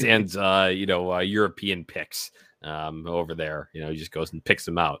of Stan's, European picks over there. You know, he just goes and picks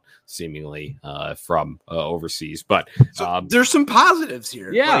them out seemingly from overseas. But there's some positives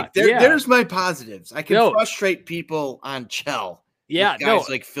here. Yeah, like, there's my positives. I can frustrate people on Chell. Yeah, guys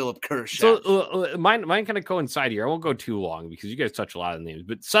like Philip Kurashev. So mine kind of coincide here. I won't go too long because you guys touch a lot of names.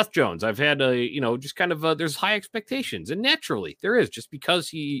 But Seth Jones, I've had just kind of there's high expectations, and naturally there is, just because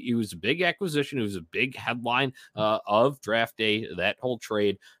he was a big acquisition, it was a big headline of draft day, that whole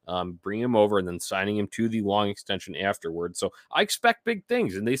trade, bringing him over and then signing him to the long extension afterwards. So I expect big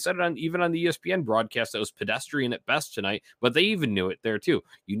things, and they said it even on the ESPN broadcast that was pedestrian at best tonight, but they even knew it there too.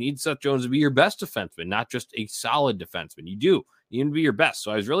 You need Seth Jones to be your best defenseman, not just a solid defenseman. You do. You need to be your best.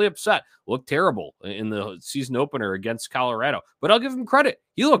 So I was really upset. Looked terrible in the season opener against Colorado. But I'll give him credit.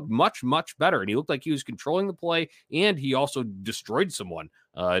 He looked much, much better. And he looked like he was controlling the play. And he also destroyed someone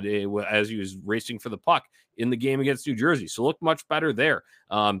as he was racing for the puck in the game against New Jersey. So looked much better there.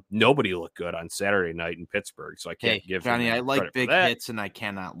 Nobody looked good on Saturday night in Pittsburgh. So I can't give Johnny, him I like big hits, and I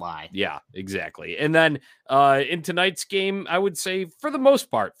cannot lie. Yeah, exactly. And then in tonight's game, I would say for the most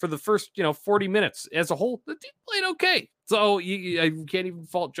part, for the first 40 minutes as a whole, the team played okay. So you can't even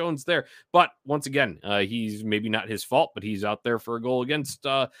fault Jones there. But once again, he's maybe not his fault, but he's out there for a goal against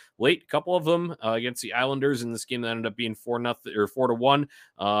late, a couple of them against the Islanders in this game that ended up being 4-0 or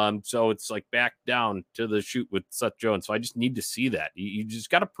 4-1. So it's like back down to the shoot with Seth Jones. So I just need to see that. You just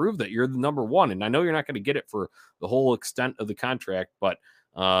got to prove that you're the number one. And I know you're not going to get it for the whole extent of the contract, but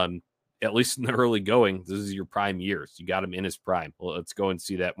at least in the early going, this is your prime years. You got him in his prime. Well, let's go and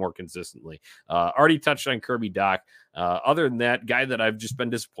see that more consistently. Already touched on Kirby Dach. Other than that, guy that I've just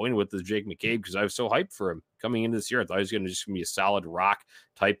been disappointed with is Jake McCabe, because I was so hyped for him coming into this year. I thought he was going to just be a solid rock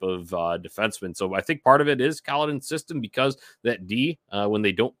type of defenseman. So I think part of it is Colliton's system, because that D, when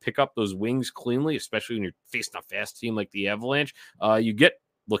they don't pick up those wings cleanly, especially when you're facing a fast team like the Avalanche, you get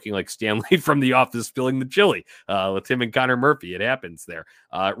looking like Stanley from The Office spilling the chili with him and Connor Murphy. It happens there.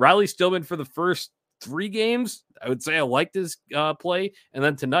 Riley Stillman for the first 3 games, I would say I liked his play. And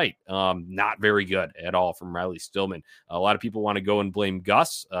then tonight, not very good at all from Riley Stillman. A lot of people want to go and blame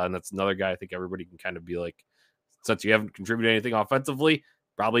Gus. And that's another guy I think everybody can kind of be like, since you haven't contributed anything offensively,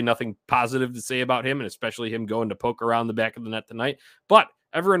 probably nothing positive to say about him, and especially him going to poke around the back of the net tonight. But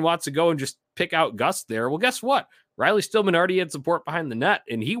everyone wants to go and just pick out Gus there. Well, guess what? Riley Stillman already had support behind the net,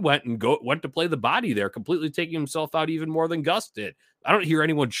 and he went to play the body there, completely taking himself out even more than Gus did. I don't hear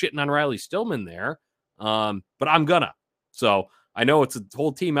anyone shitting on Riley Stillman there, but I'm gonna. So I know it's a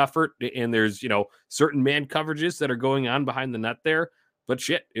whole team effort, and there's certain man coverages that are going on behind the net there. But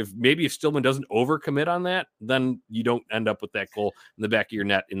shit, if Stillman doesn't overcommit on that, then you don't end up with that goal in the back of your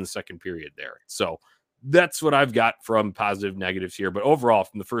net in the second period there. So that's what I've got from positive negatives here. But overall,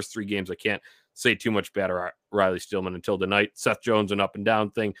 from the first 3 games, I can't say too much bad about Riley Stillman until tonight. Seth Jones, an up and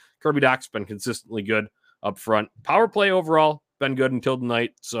down thing. Kirby Dach's been consistently good up front. Power play overall, been good until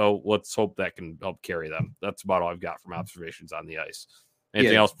tonight. So let's hope that can help carry them. That's about all I've got from observations on the ice.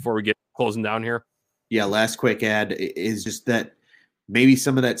 Anything else before we get closing down here? Yeah, last quick ad is just that maybe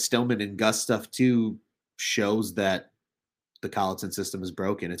some of that Stillman and Gus stuff too shows that the Colliton system is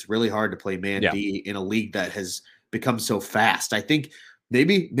broken. It's really hard to play man D in a league that has become so fast. I think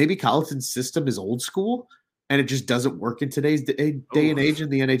maybe Colliton's system is old school and it just doesn't work in today's day and age in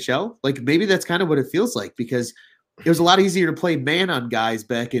the NHL. Like maybe that's kind of what it feels like, because it was a lot easier to play man on guys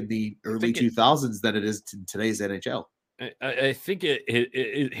back in the early 2000s than it is in today's NHL. I think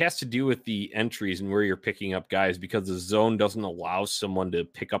it has to do with the entries and where you're picking up guys, because the zone doesn't allow someone to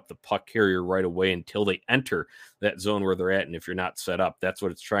pick up the puck carrier right away until they enter that zone where they're at. And if you're not set up, that's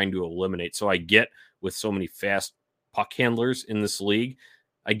what it's trying to eliminate. So I get, with so many fast puck handlers in this league,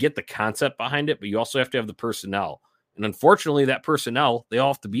 I get the concept behind it, but you also have to have the personnel. And unfortunately, that personnel, they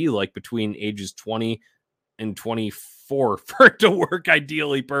all have to be like between ages 20 in 24 for it to work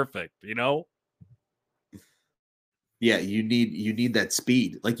ideally perfect, you know? Yeah, you need that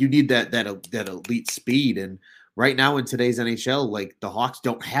speed. Like you need that elite speed. And right now in today's NHL, like the Hawks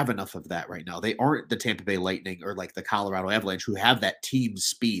don't have enough of that right now. They aren't the Tampa Bay Lightning or like the Colorado Avalanche who have that team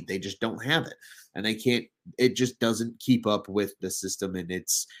speed. They just don't have it. And they can't, it just doesn't keep up with the system. And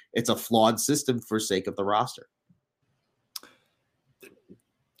it's a flawed system for sake of the roster.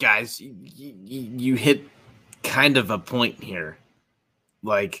 Guys, you hit kind of a point here.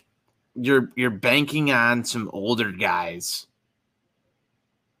 Like you're banking on some older guys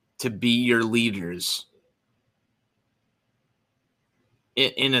to be your leaders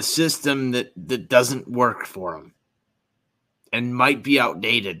in a system that doesn't work for them and might be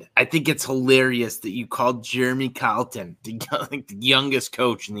outdated. I think it's hilarious that you called Jeremy Colleton the youngest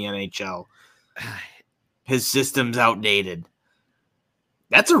coach in the NHL. His system's outdated.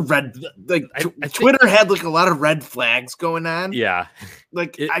 That's a red, like Twitter had like a lot of red flags going on. Yeah.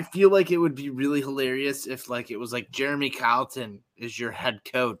 Like I feel like it would be really hilarious if like it was like Jeremy Colleton is your head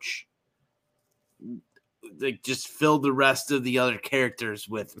coach. Like just fill the rest of the other characters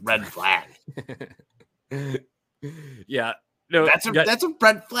with red flag. Yeah. No, that's a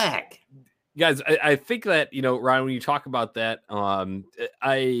red flag. Guys, I think that, you know, Ryan, when you talk about that,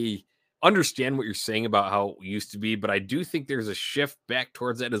 I understand what you're saying about how it used to be, but I do think there's a shift back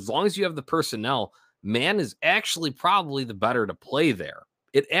towards that. As long as you have the personnel, man is actually probably the better to play there.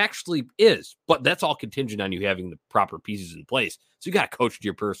 It actually is, but that's all contingent on you having the proper pieces in place. So you got to coach to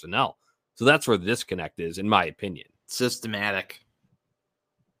your personnel. So that's where the disconnect is, in my opinion. Systematic.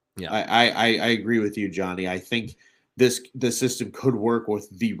 Yeah, I agree with you, Johnny. I think the system could work with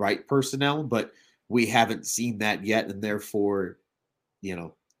the right personnel, but we haven't seen that yet, and therefore, you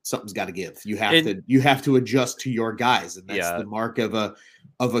know, something's got to give. You have to adjust to your guys, and that's the mark of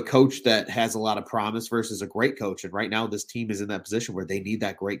a coach that has a lot of promise versus a great coach. And right now, this team is in that position where they need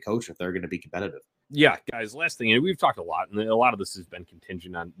that great coach if they're going to be competitive. Yeah, guys. Last thing, and we've talked a lot, and a lot of this has been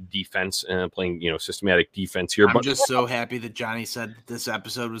contingent on defense and playing, you know, systematic defense here. I'm just so happy that Johnny said this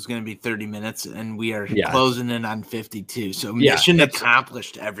episode was going to be 30 minutes, and we are closing in on 52. So mission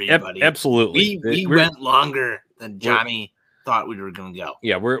accomplished, everybody. Absolutely, we went longer than Johnny thought we were going to go.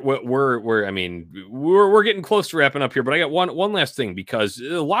 Yeah, we're I mean, we're getting close to wrapping up here, but I got one last thing, because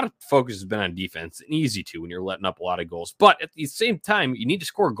a lot of focus has been on defense, and easy to when you're letting up a lot of goals. But at the same time, you need to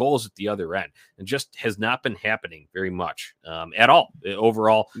score goals at the other end. It just has not been happening very much at all.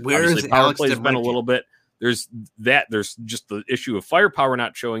 Overall, where is power play has been a little bit. There's just the issue of firepower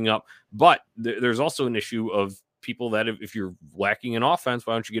not showing up, but there's also an issue of people that if you're lacking in offense,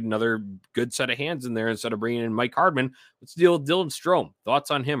 why don't you get another good set of hands in there instead of bringing in Mike Hardman? Let's deal with Dylan Strome.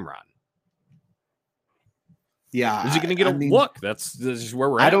 Thoughts on him, Ron? Yeah. Is he going to get a look? That's just where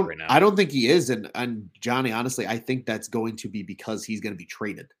we're at right now. I don't think he is. And Johnny, honestly, I think that's going to be because he's going to be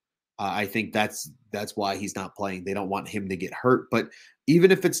traded. I think that's why he's not playing. They don't want him to get hurt. But even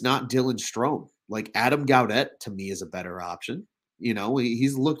if it's not Dylan Strome, like Adam Gaudette to me is a better option. You know,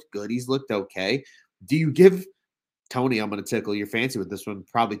 he's looked good. He's looked okay. Do you give Tony, I'm going to tickle your fancy with this one,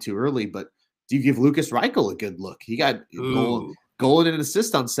 probably too early, but do you give Lucas Reichel a good look? He got goal and an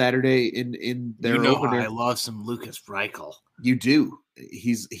assist on Saturday in their opener. I love some Lucas Reichel. You do.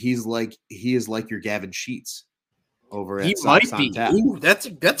 He is like your Gavin Sheets over at He Sox might be. on Tap. Ooh, that's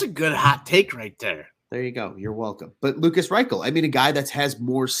a good hot take right there. There you go. You're welcome. But Lucas Reichel, I mean, a guy that has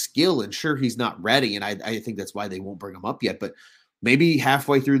more skill, and sure, he's not ready, and I think that's why they won't bring him up yet, but maybe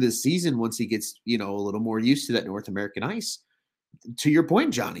halfway through this season, once he gets, you know, a little more used to that North American ice, to your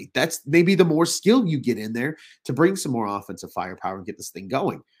point, Johnny, that's maybe the more skill you get in there to bring some more offensive firepower and get this thing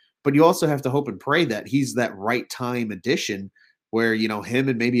going. But you also have to hope and pray that he's that right time addition where, you know, him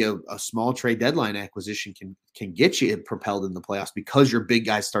and maybe a small trade deadline acquisition can get you propelled in the playoffs because your big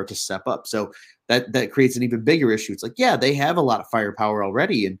guys start to step up. So that creates an even bigger issue. It's like, yeah, they have a lot of firepower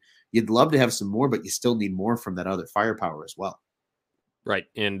already, and you'd love to have some more, but you still need more from that other firepower as well. Right.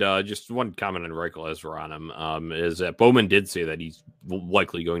 And just one comment on Reichel as we're on him is that Bowman did say that he's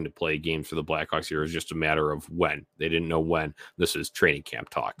likely going to play games for the Blackhawks here. It's just a matter of when. They didn't know when. This is training camp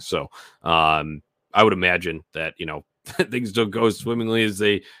talk. So I would imagine that, you know, things don't go as swimmingly as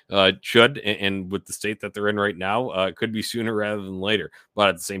they should. And with the state that they're in right now, it could be sooner rather than later. But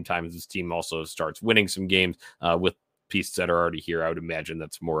at the same time, this team also starts winning some games with pieces that are already here. I would imagine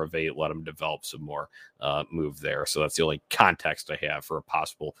that's more of a let them develop some more move there. So that's the only context I have for a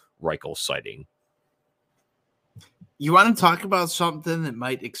possible Reichel sighting. You want to talk about something that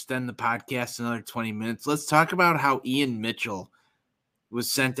might extend the podcast another 20 minutes? Let's talk about how Ian Mitchell was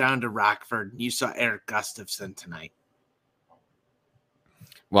sent down to Rockford. You saw Eric Gustafson tonight.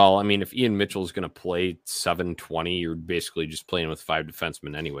 Well, I mean, if Ian Mitchell is going to play 7-20, you're basically just playing with 5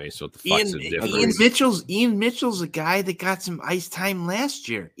 defensemen anyway. So what the fuck's the difference? Ian Mitchell's a guy that got some ice time last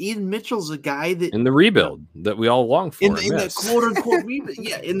year. Ian Mitchell's a guy that in the rebuild that we all long for in the quote unquote rebuild.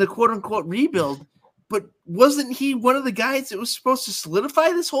 Yeah, in the quote unquote rebuild. But wasn't he one of the guys that was supposed to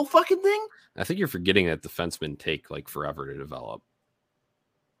solidify this whole fucking thing? I think you're forgetting that defensemen take like forever to develop.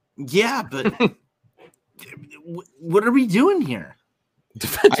 Yeah, but what are we doing here?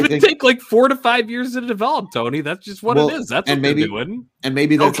 Defensemen take like 4 to 5 years to develop, Tony. That's just what it is. That's what they're doing. And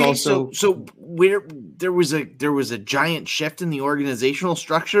maybe that's okay, also so where there was a giant shift in the organizational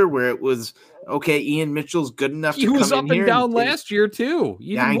structure where it was okay. Ian Mitchell's good enough. He was up and down last year too.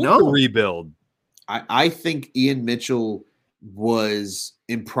 Yeah, I know. Rebuild. I think Ian Mitchell was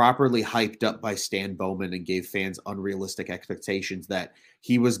improperly hyped up by Stan Bowman and gave fans unrealistic expectations that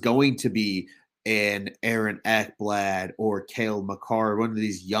he was going to be an Aaron Ekblad or Cale Makar, one of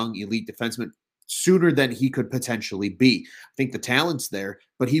these young elite defensemen, sooner than he could potentially be. I think the talent's there,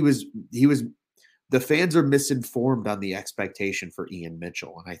 but he was the fans are misinformed on the expectation for Ian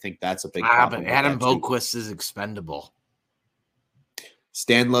Mitchell, and I think that's a big problem. But Adam Boqvist is expendable.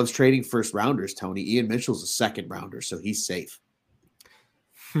 Stan loves trading first rounders, Tony. Ian Mitchell's a second rounder, so he's safe.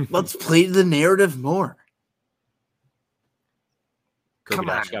 Let's play the narrative more. Kirby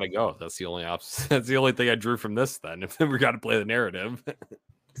Dach's got to go. That's the only option. That's the only thing I drew from this. Then, if we got to play the narrative,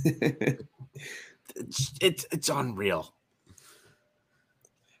 it's unreal.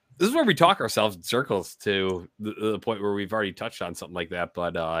 This is where we talk ourselves in circles to the point where we've already touched on something like that.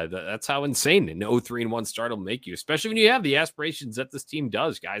 But that's how insane an 0-3-1 start will make you, especially when you have the aspirations that this team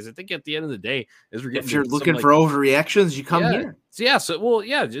does, guys. I think at the end of the day, as we're getting, if you're looking for overreactions, you come here.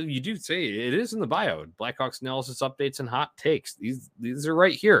 You do say it is in the bio. Blackhawks analysis updates and hot takes. These are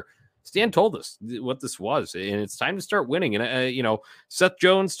right here. Stan told us what this was, and it's time to start winning. And, Seth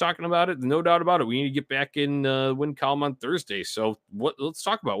Jones talking about it, no doubt about it. We need to get back in win column on Thursday. So let's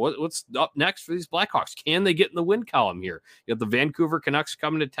talk about what's up next for these Blackhawks. Can they get in the win column here? You have the Vancouver Canucks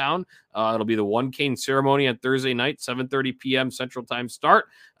coming to town. It'll be the one cane ceremony on Thursday night, 7:30 p.m. Central Time start.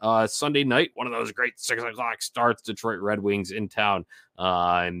 Sunday night, one of those great 6 o'clock starts, Detroit Red Wings in town.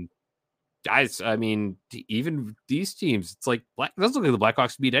 And guys, I mean, even these teams, it's like it doesn't look like the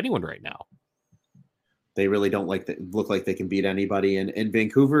Blackhawks beat anyone right now. They really don't look like they can beat anybody. And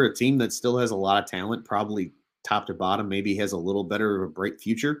Vancouver, a team that still has a lot of talent, probably top to bottom, maybe has a little better of a bright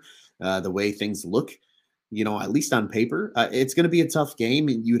future. The way things look, at least on paper, it's going to be a tough game.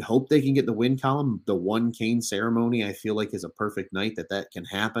 And you'd hope they can get the win column. The one cane ceremony, I feel like, is a perfect night that can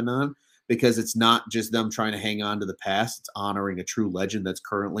happen on. Because it's not just them trying to hang on to the past. It's honoring a true legend that's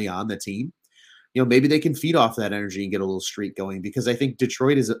currently on the team. Maybe they can feed off that energy and get a little streak going, because I think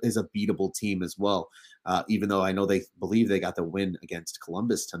Detroit is a beatable team as well. Even though I know they believe they got the win against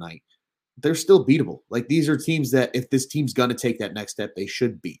Columbus tonight, they're still beatable. Like, these are teams that if this team's going to take that next step, they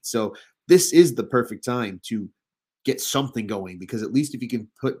should beat. So this is the perfect time to get something going, because at least if you can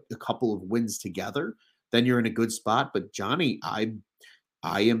put a couple of wins together, then you're in a good spot. But Johnny, I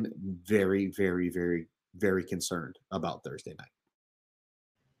am very, very, very, very concerned about Thursday night.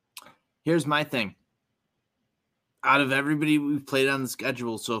 Here's my thing. Out of everybody we've played on the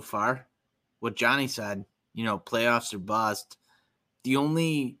schedule so far, what Johnny said, playoffs are bust. The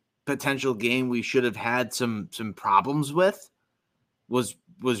only potential game we should have had some problems with was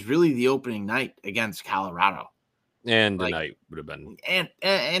really the opening night against Colorado. And tonight would have been.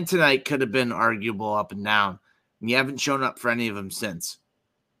 And tonight could have been arguable up and down. And you haven't shown up for any of them since.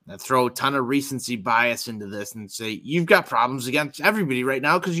 I throw a ton of recency bias into this and say you've got problems against everybody right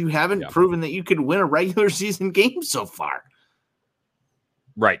now because you haven't proven that you could win a regular season game so far.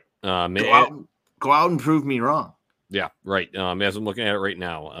 Right. Go out and prove me wrong. Yeah, right. As I'm looking at it right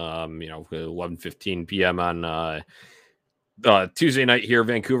now, 11:15 p.m. on Tuesday night here,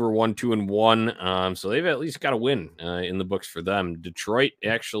 Vancouver 1-2-1. So they've at least got a win in the books for them. Detroit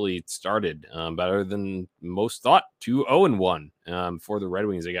actually started better than most thought, 2-0-1 for the Red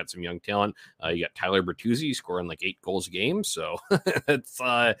Wings. They got some young talent. You got Tyler Bertuzzi scoring like 8 goals a game. So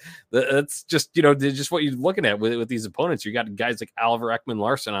that's just, just what you're looking at with these opponents. You got guys like Oliver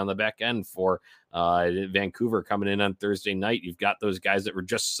Ekman-Larsson on the back end for Vancouver coming in on Thursday night. You've got those guys that were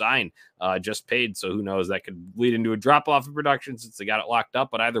just signed, just paid. So who knows, that could lead into a drop off in production since they got it locked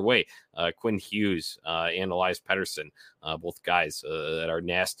up. But either way, Quinn Hughes and Elias Pettersson, both guys that are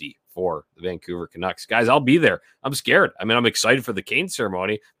nasty for the Vancouver Canucks. Guys, I'll be there. I'm scared. I mean, I'm excited for the cane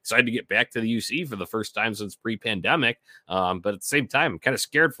ceremony, excited to get back to the UC for the first time since pre-pandemic. But at the same time, I'm kind of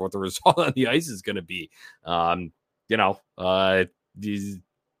scared for what the result on the ice is going to be. Hope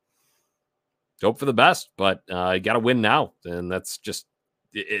for the best, but you got to win now. And that's just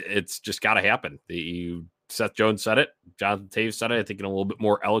it's just got to happen. Seth Jones said it. Jonathan Taves said it, I think, in a little bit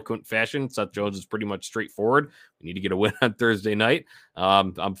more eloquent fashion. Seth Jones is pretty much straightforward. We need to get a win on Thursday night.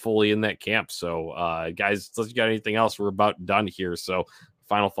 I'm fully in that camp. So, guys, unless you got anything else, we're about done here. So,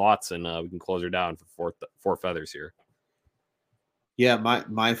 final thoughts, and we can close her down for four feathers here. Yeah,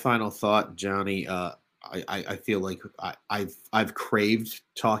 my final thought, Johnny. I feel like I've craved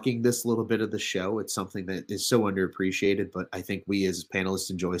talking this little bit of the show. It's something that is so underappreciated, but I think we as panelists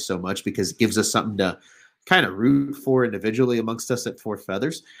enjoy so much because it gives us something to kind of root for individually amongst us at Four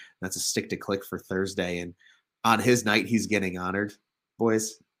Feathers. That's a stick to click for Thursday. And on his night, he's getting honored.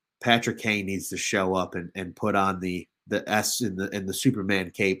 Boys, Patrick Kane needs to show up and put on the S in the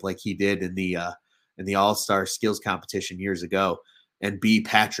Superman cape like he did in the All-Star skills competition years ago and be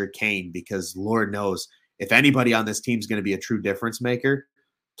Patrick Kane, because Lord knows if anybody on this team is going to be a true difference maker,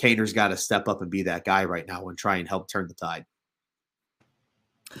 Kaner's got to step up and be that guy right now and try and help turn the tide.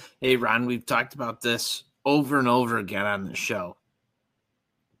 Hey, Ron, we've talked about this over and over again on the show.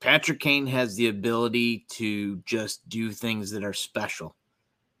 Patrick Kane has the ability to just do things that are special.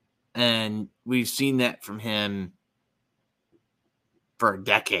 And we've seen that from him for a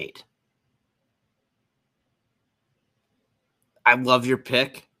decade. I love your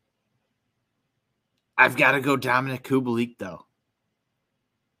pick. I've got to go Dominic Kubalik, though.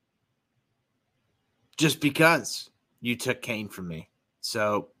 Just because you took Kane from me.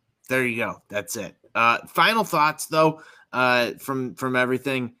 So there you go. That's it. Final thoughts, though, from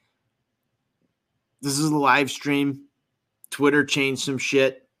everything. This is a live stream. Twitter changed some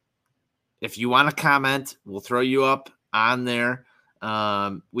shit. If you want to comment, we'll throw you up on there.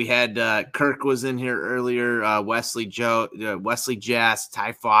 We had Kirk was in here earlier, Wesley Jass,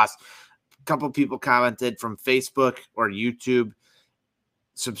 Ty Foss. A couple people commented from Facebook or YouTube.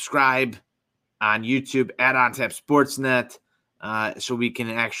 Subscribe on YouTube at OnTap Sportsnet so we can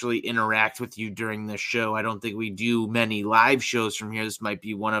actually interact with you during the show. I don't think we do many live shows from here. This might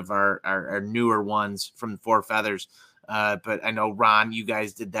be one of our newer ones from the Four Feathers. But I know, Ron, you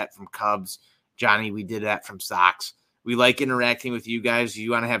guys did that from Cubs. Johnny, we did that from Sox. We like interacting with you guys.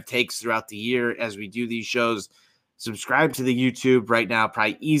 You want to have takes throughout the year as we do these shows. Subscribe to the YouTube right now.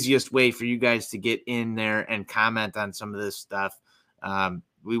 Probably easiest way for you guys to get in there and comment on some of this stuff.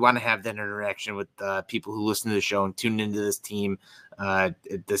 We want to have that interaction with people who listen to the show and tune into this team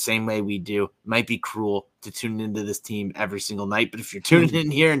the same way we do. It might be cruel to tune into this team every single night, but if you're tuning in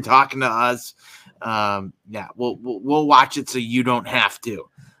here and talking to us, we'll watch it so you don't have to.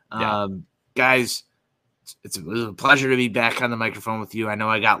 Guys, it was a pleasure to be back on the microphone with you. I know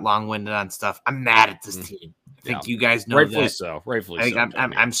I got long-winded on stuff. I'm mad at this team. I think you guys know rightfully that. So. Rightfully so.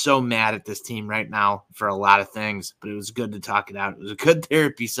 I'm so mad at this team right now for a lot of things, but it was good to talk it out. It was a good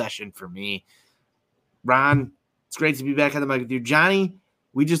therapy session for me. Ron, it's great to be back on the mic with you. Johnny,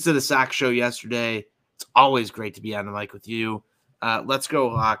 we just did a Sox show yesterday. It's always great to be on the mic with you. Let's go,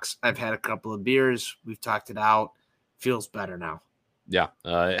 Hawks. I've had a couple of beers. We've talked it out. Feels better now. Yeah.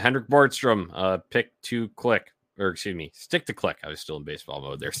 Hendrik Borgstrom, stick to click. I was still in baseball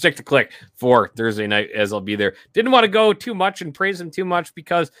mode there. Stick to click for Thursday night, as I'll be there. Didn't want to go too much and praise him too much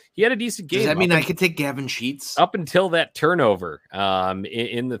because he had a decent game. Does that mean I could take Gavin Sheets? Up until that turnover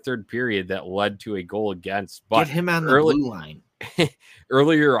in the third period that led to a goal against. But get him on the blue line.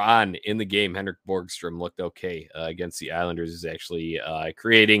 Earlier on in the game, Hendrik Borgstrom looked okay against the Islanders. Is actually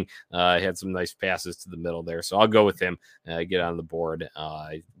creating, had some nice passes to the middle there. So I'll go with him, get on the board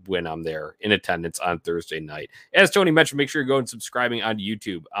when I'm there in attendance on Thursday night. As Tony mentioned, make sure you're going and subscribing on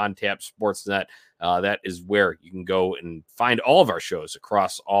YouTube, OnTap Sportsnet. That is where you can go and find all of our shows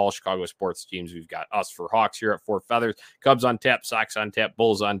across all Chicago sports teams. We've got us for Hawks here at Four Feathers, Cubs on tap, Sox on tap,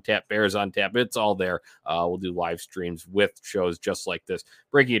 Bulls on tap, Bears on tap. It's all there. We'll do live streams with shows just like this,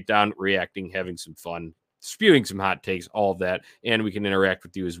 breaking it down, reacting, having some fun, spewing some hot takes, all of that. And we can interact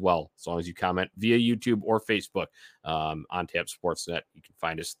with you as well, as long as you comment via YouTube or Facebook on Tap Sportsnet. You can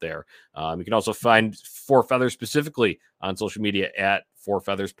find us there. You can also find Four Feathers specifically on social media at Four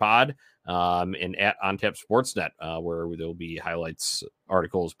Feathers Pod. And at OnTap Sportsnet, where there'll be highlights,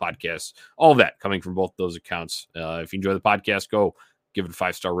 articles, podcasts, all of that coming from both those accounts. If you enjoy the podcast, go give it a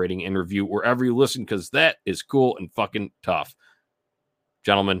 5-star rating and review wherever you listen, because that is cool and fucking tough.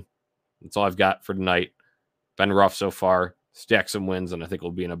 Gentlemen, that's all I've got for tonight. Been rough so far. Stack some wins, and I think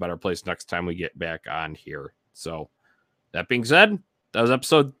we'll be in a better place next time we get back on here. So, that being said, that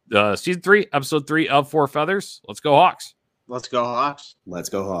was season 3, episode 3 of Four Feathers. Let's go Hawks. Let's go Hawks. Let's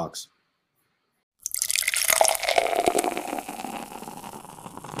go Hawks.